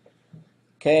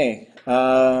 Okay.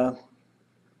 I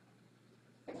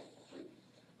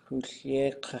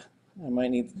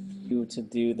might need you to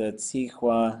do the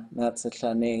Sikhwa not so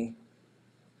shkalneek.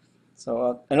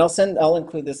 So, I'll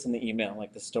include this in the email,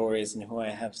 like the stories and who I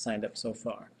have signed up so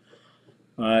far.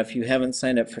 If you haven't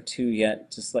signed up for 2 yet,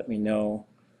 just let me know.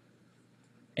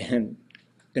 And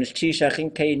jineiyí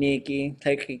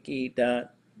daat.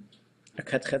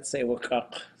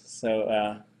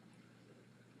 So,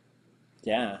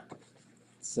 yeah,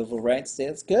 Civil Rights Day,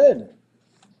 it's good.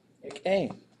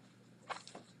 Okay.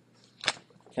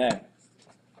 Okay.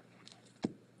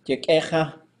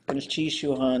 Yakecha,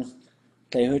 Shuhan,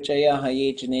 Tehujaya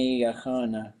Haye Jineiyí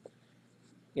Yachana.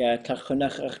 Ya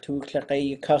Tachunach Achtu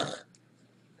Klakay Kach,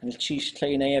 and Chish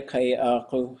Tlainaya Kay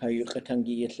Aku,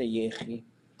 Hayukatangi Yetlayechi.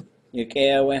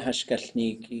 Yakeawe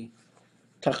Hashkalneeki.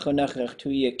 Tachunach Achtu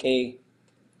Yake,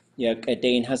 Yak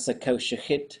Adain Hasakaw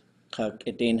Shachit, Kak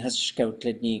Adain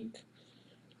Hashkautlednik.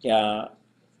 Ya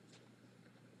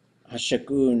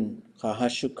Hashagun,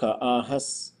 Kahashuka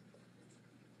Ahas,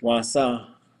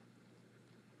 Wasa,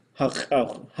 Hak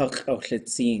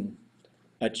Litzin,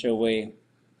 Achawe,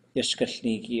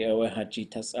 Yashkalneeki Awe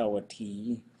Hajitas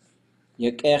Awati.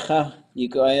 Yakecha,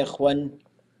 Yigoyachwan,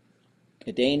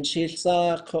 Kadain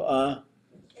Shilsa, Koa,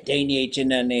 Daini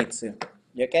Jinanetsu.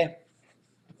 Yake?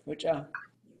 Which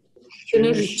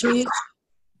Jineiyí.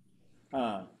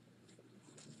 Ah.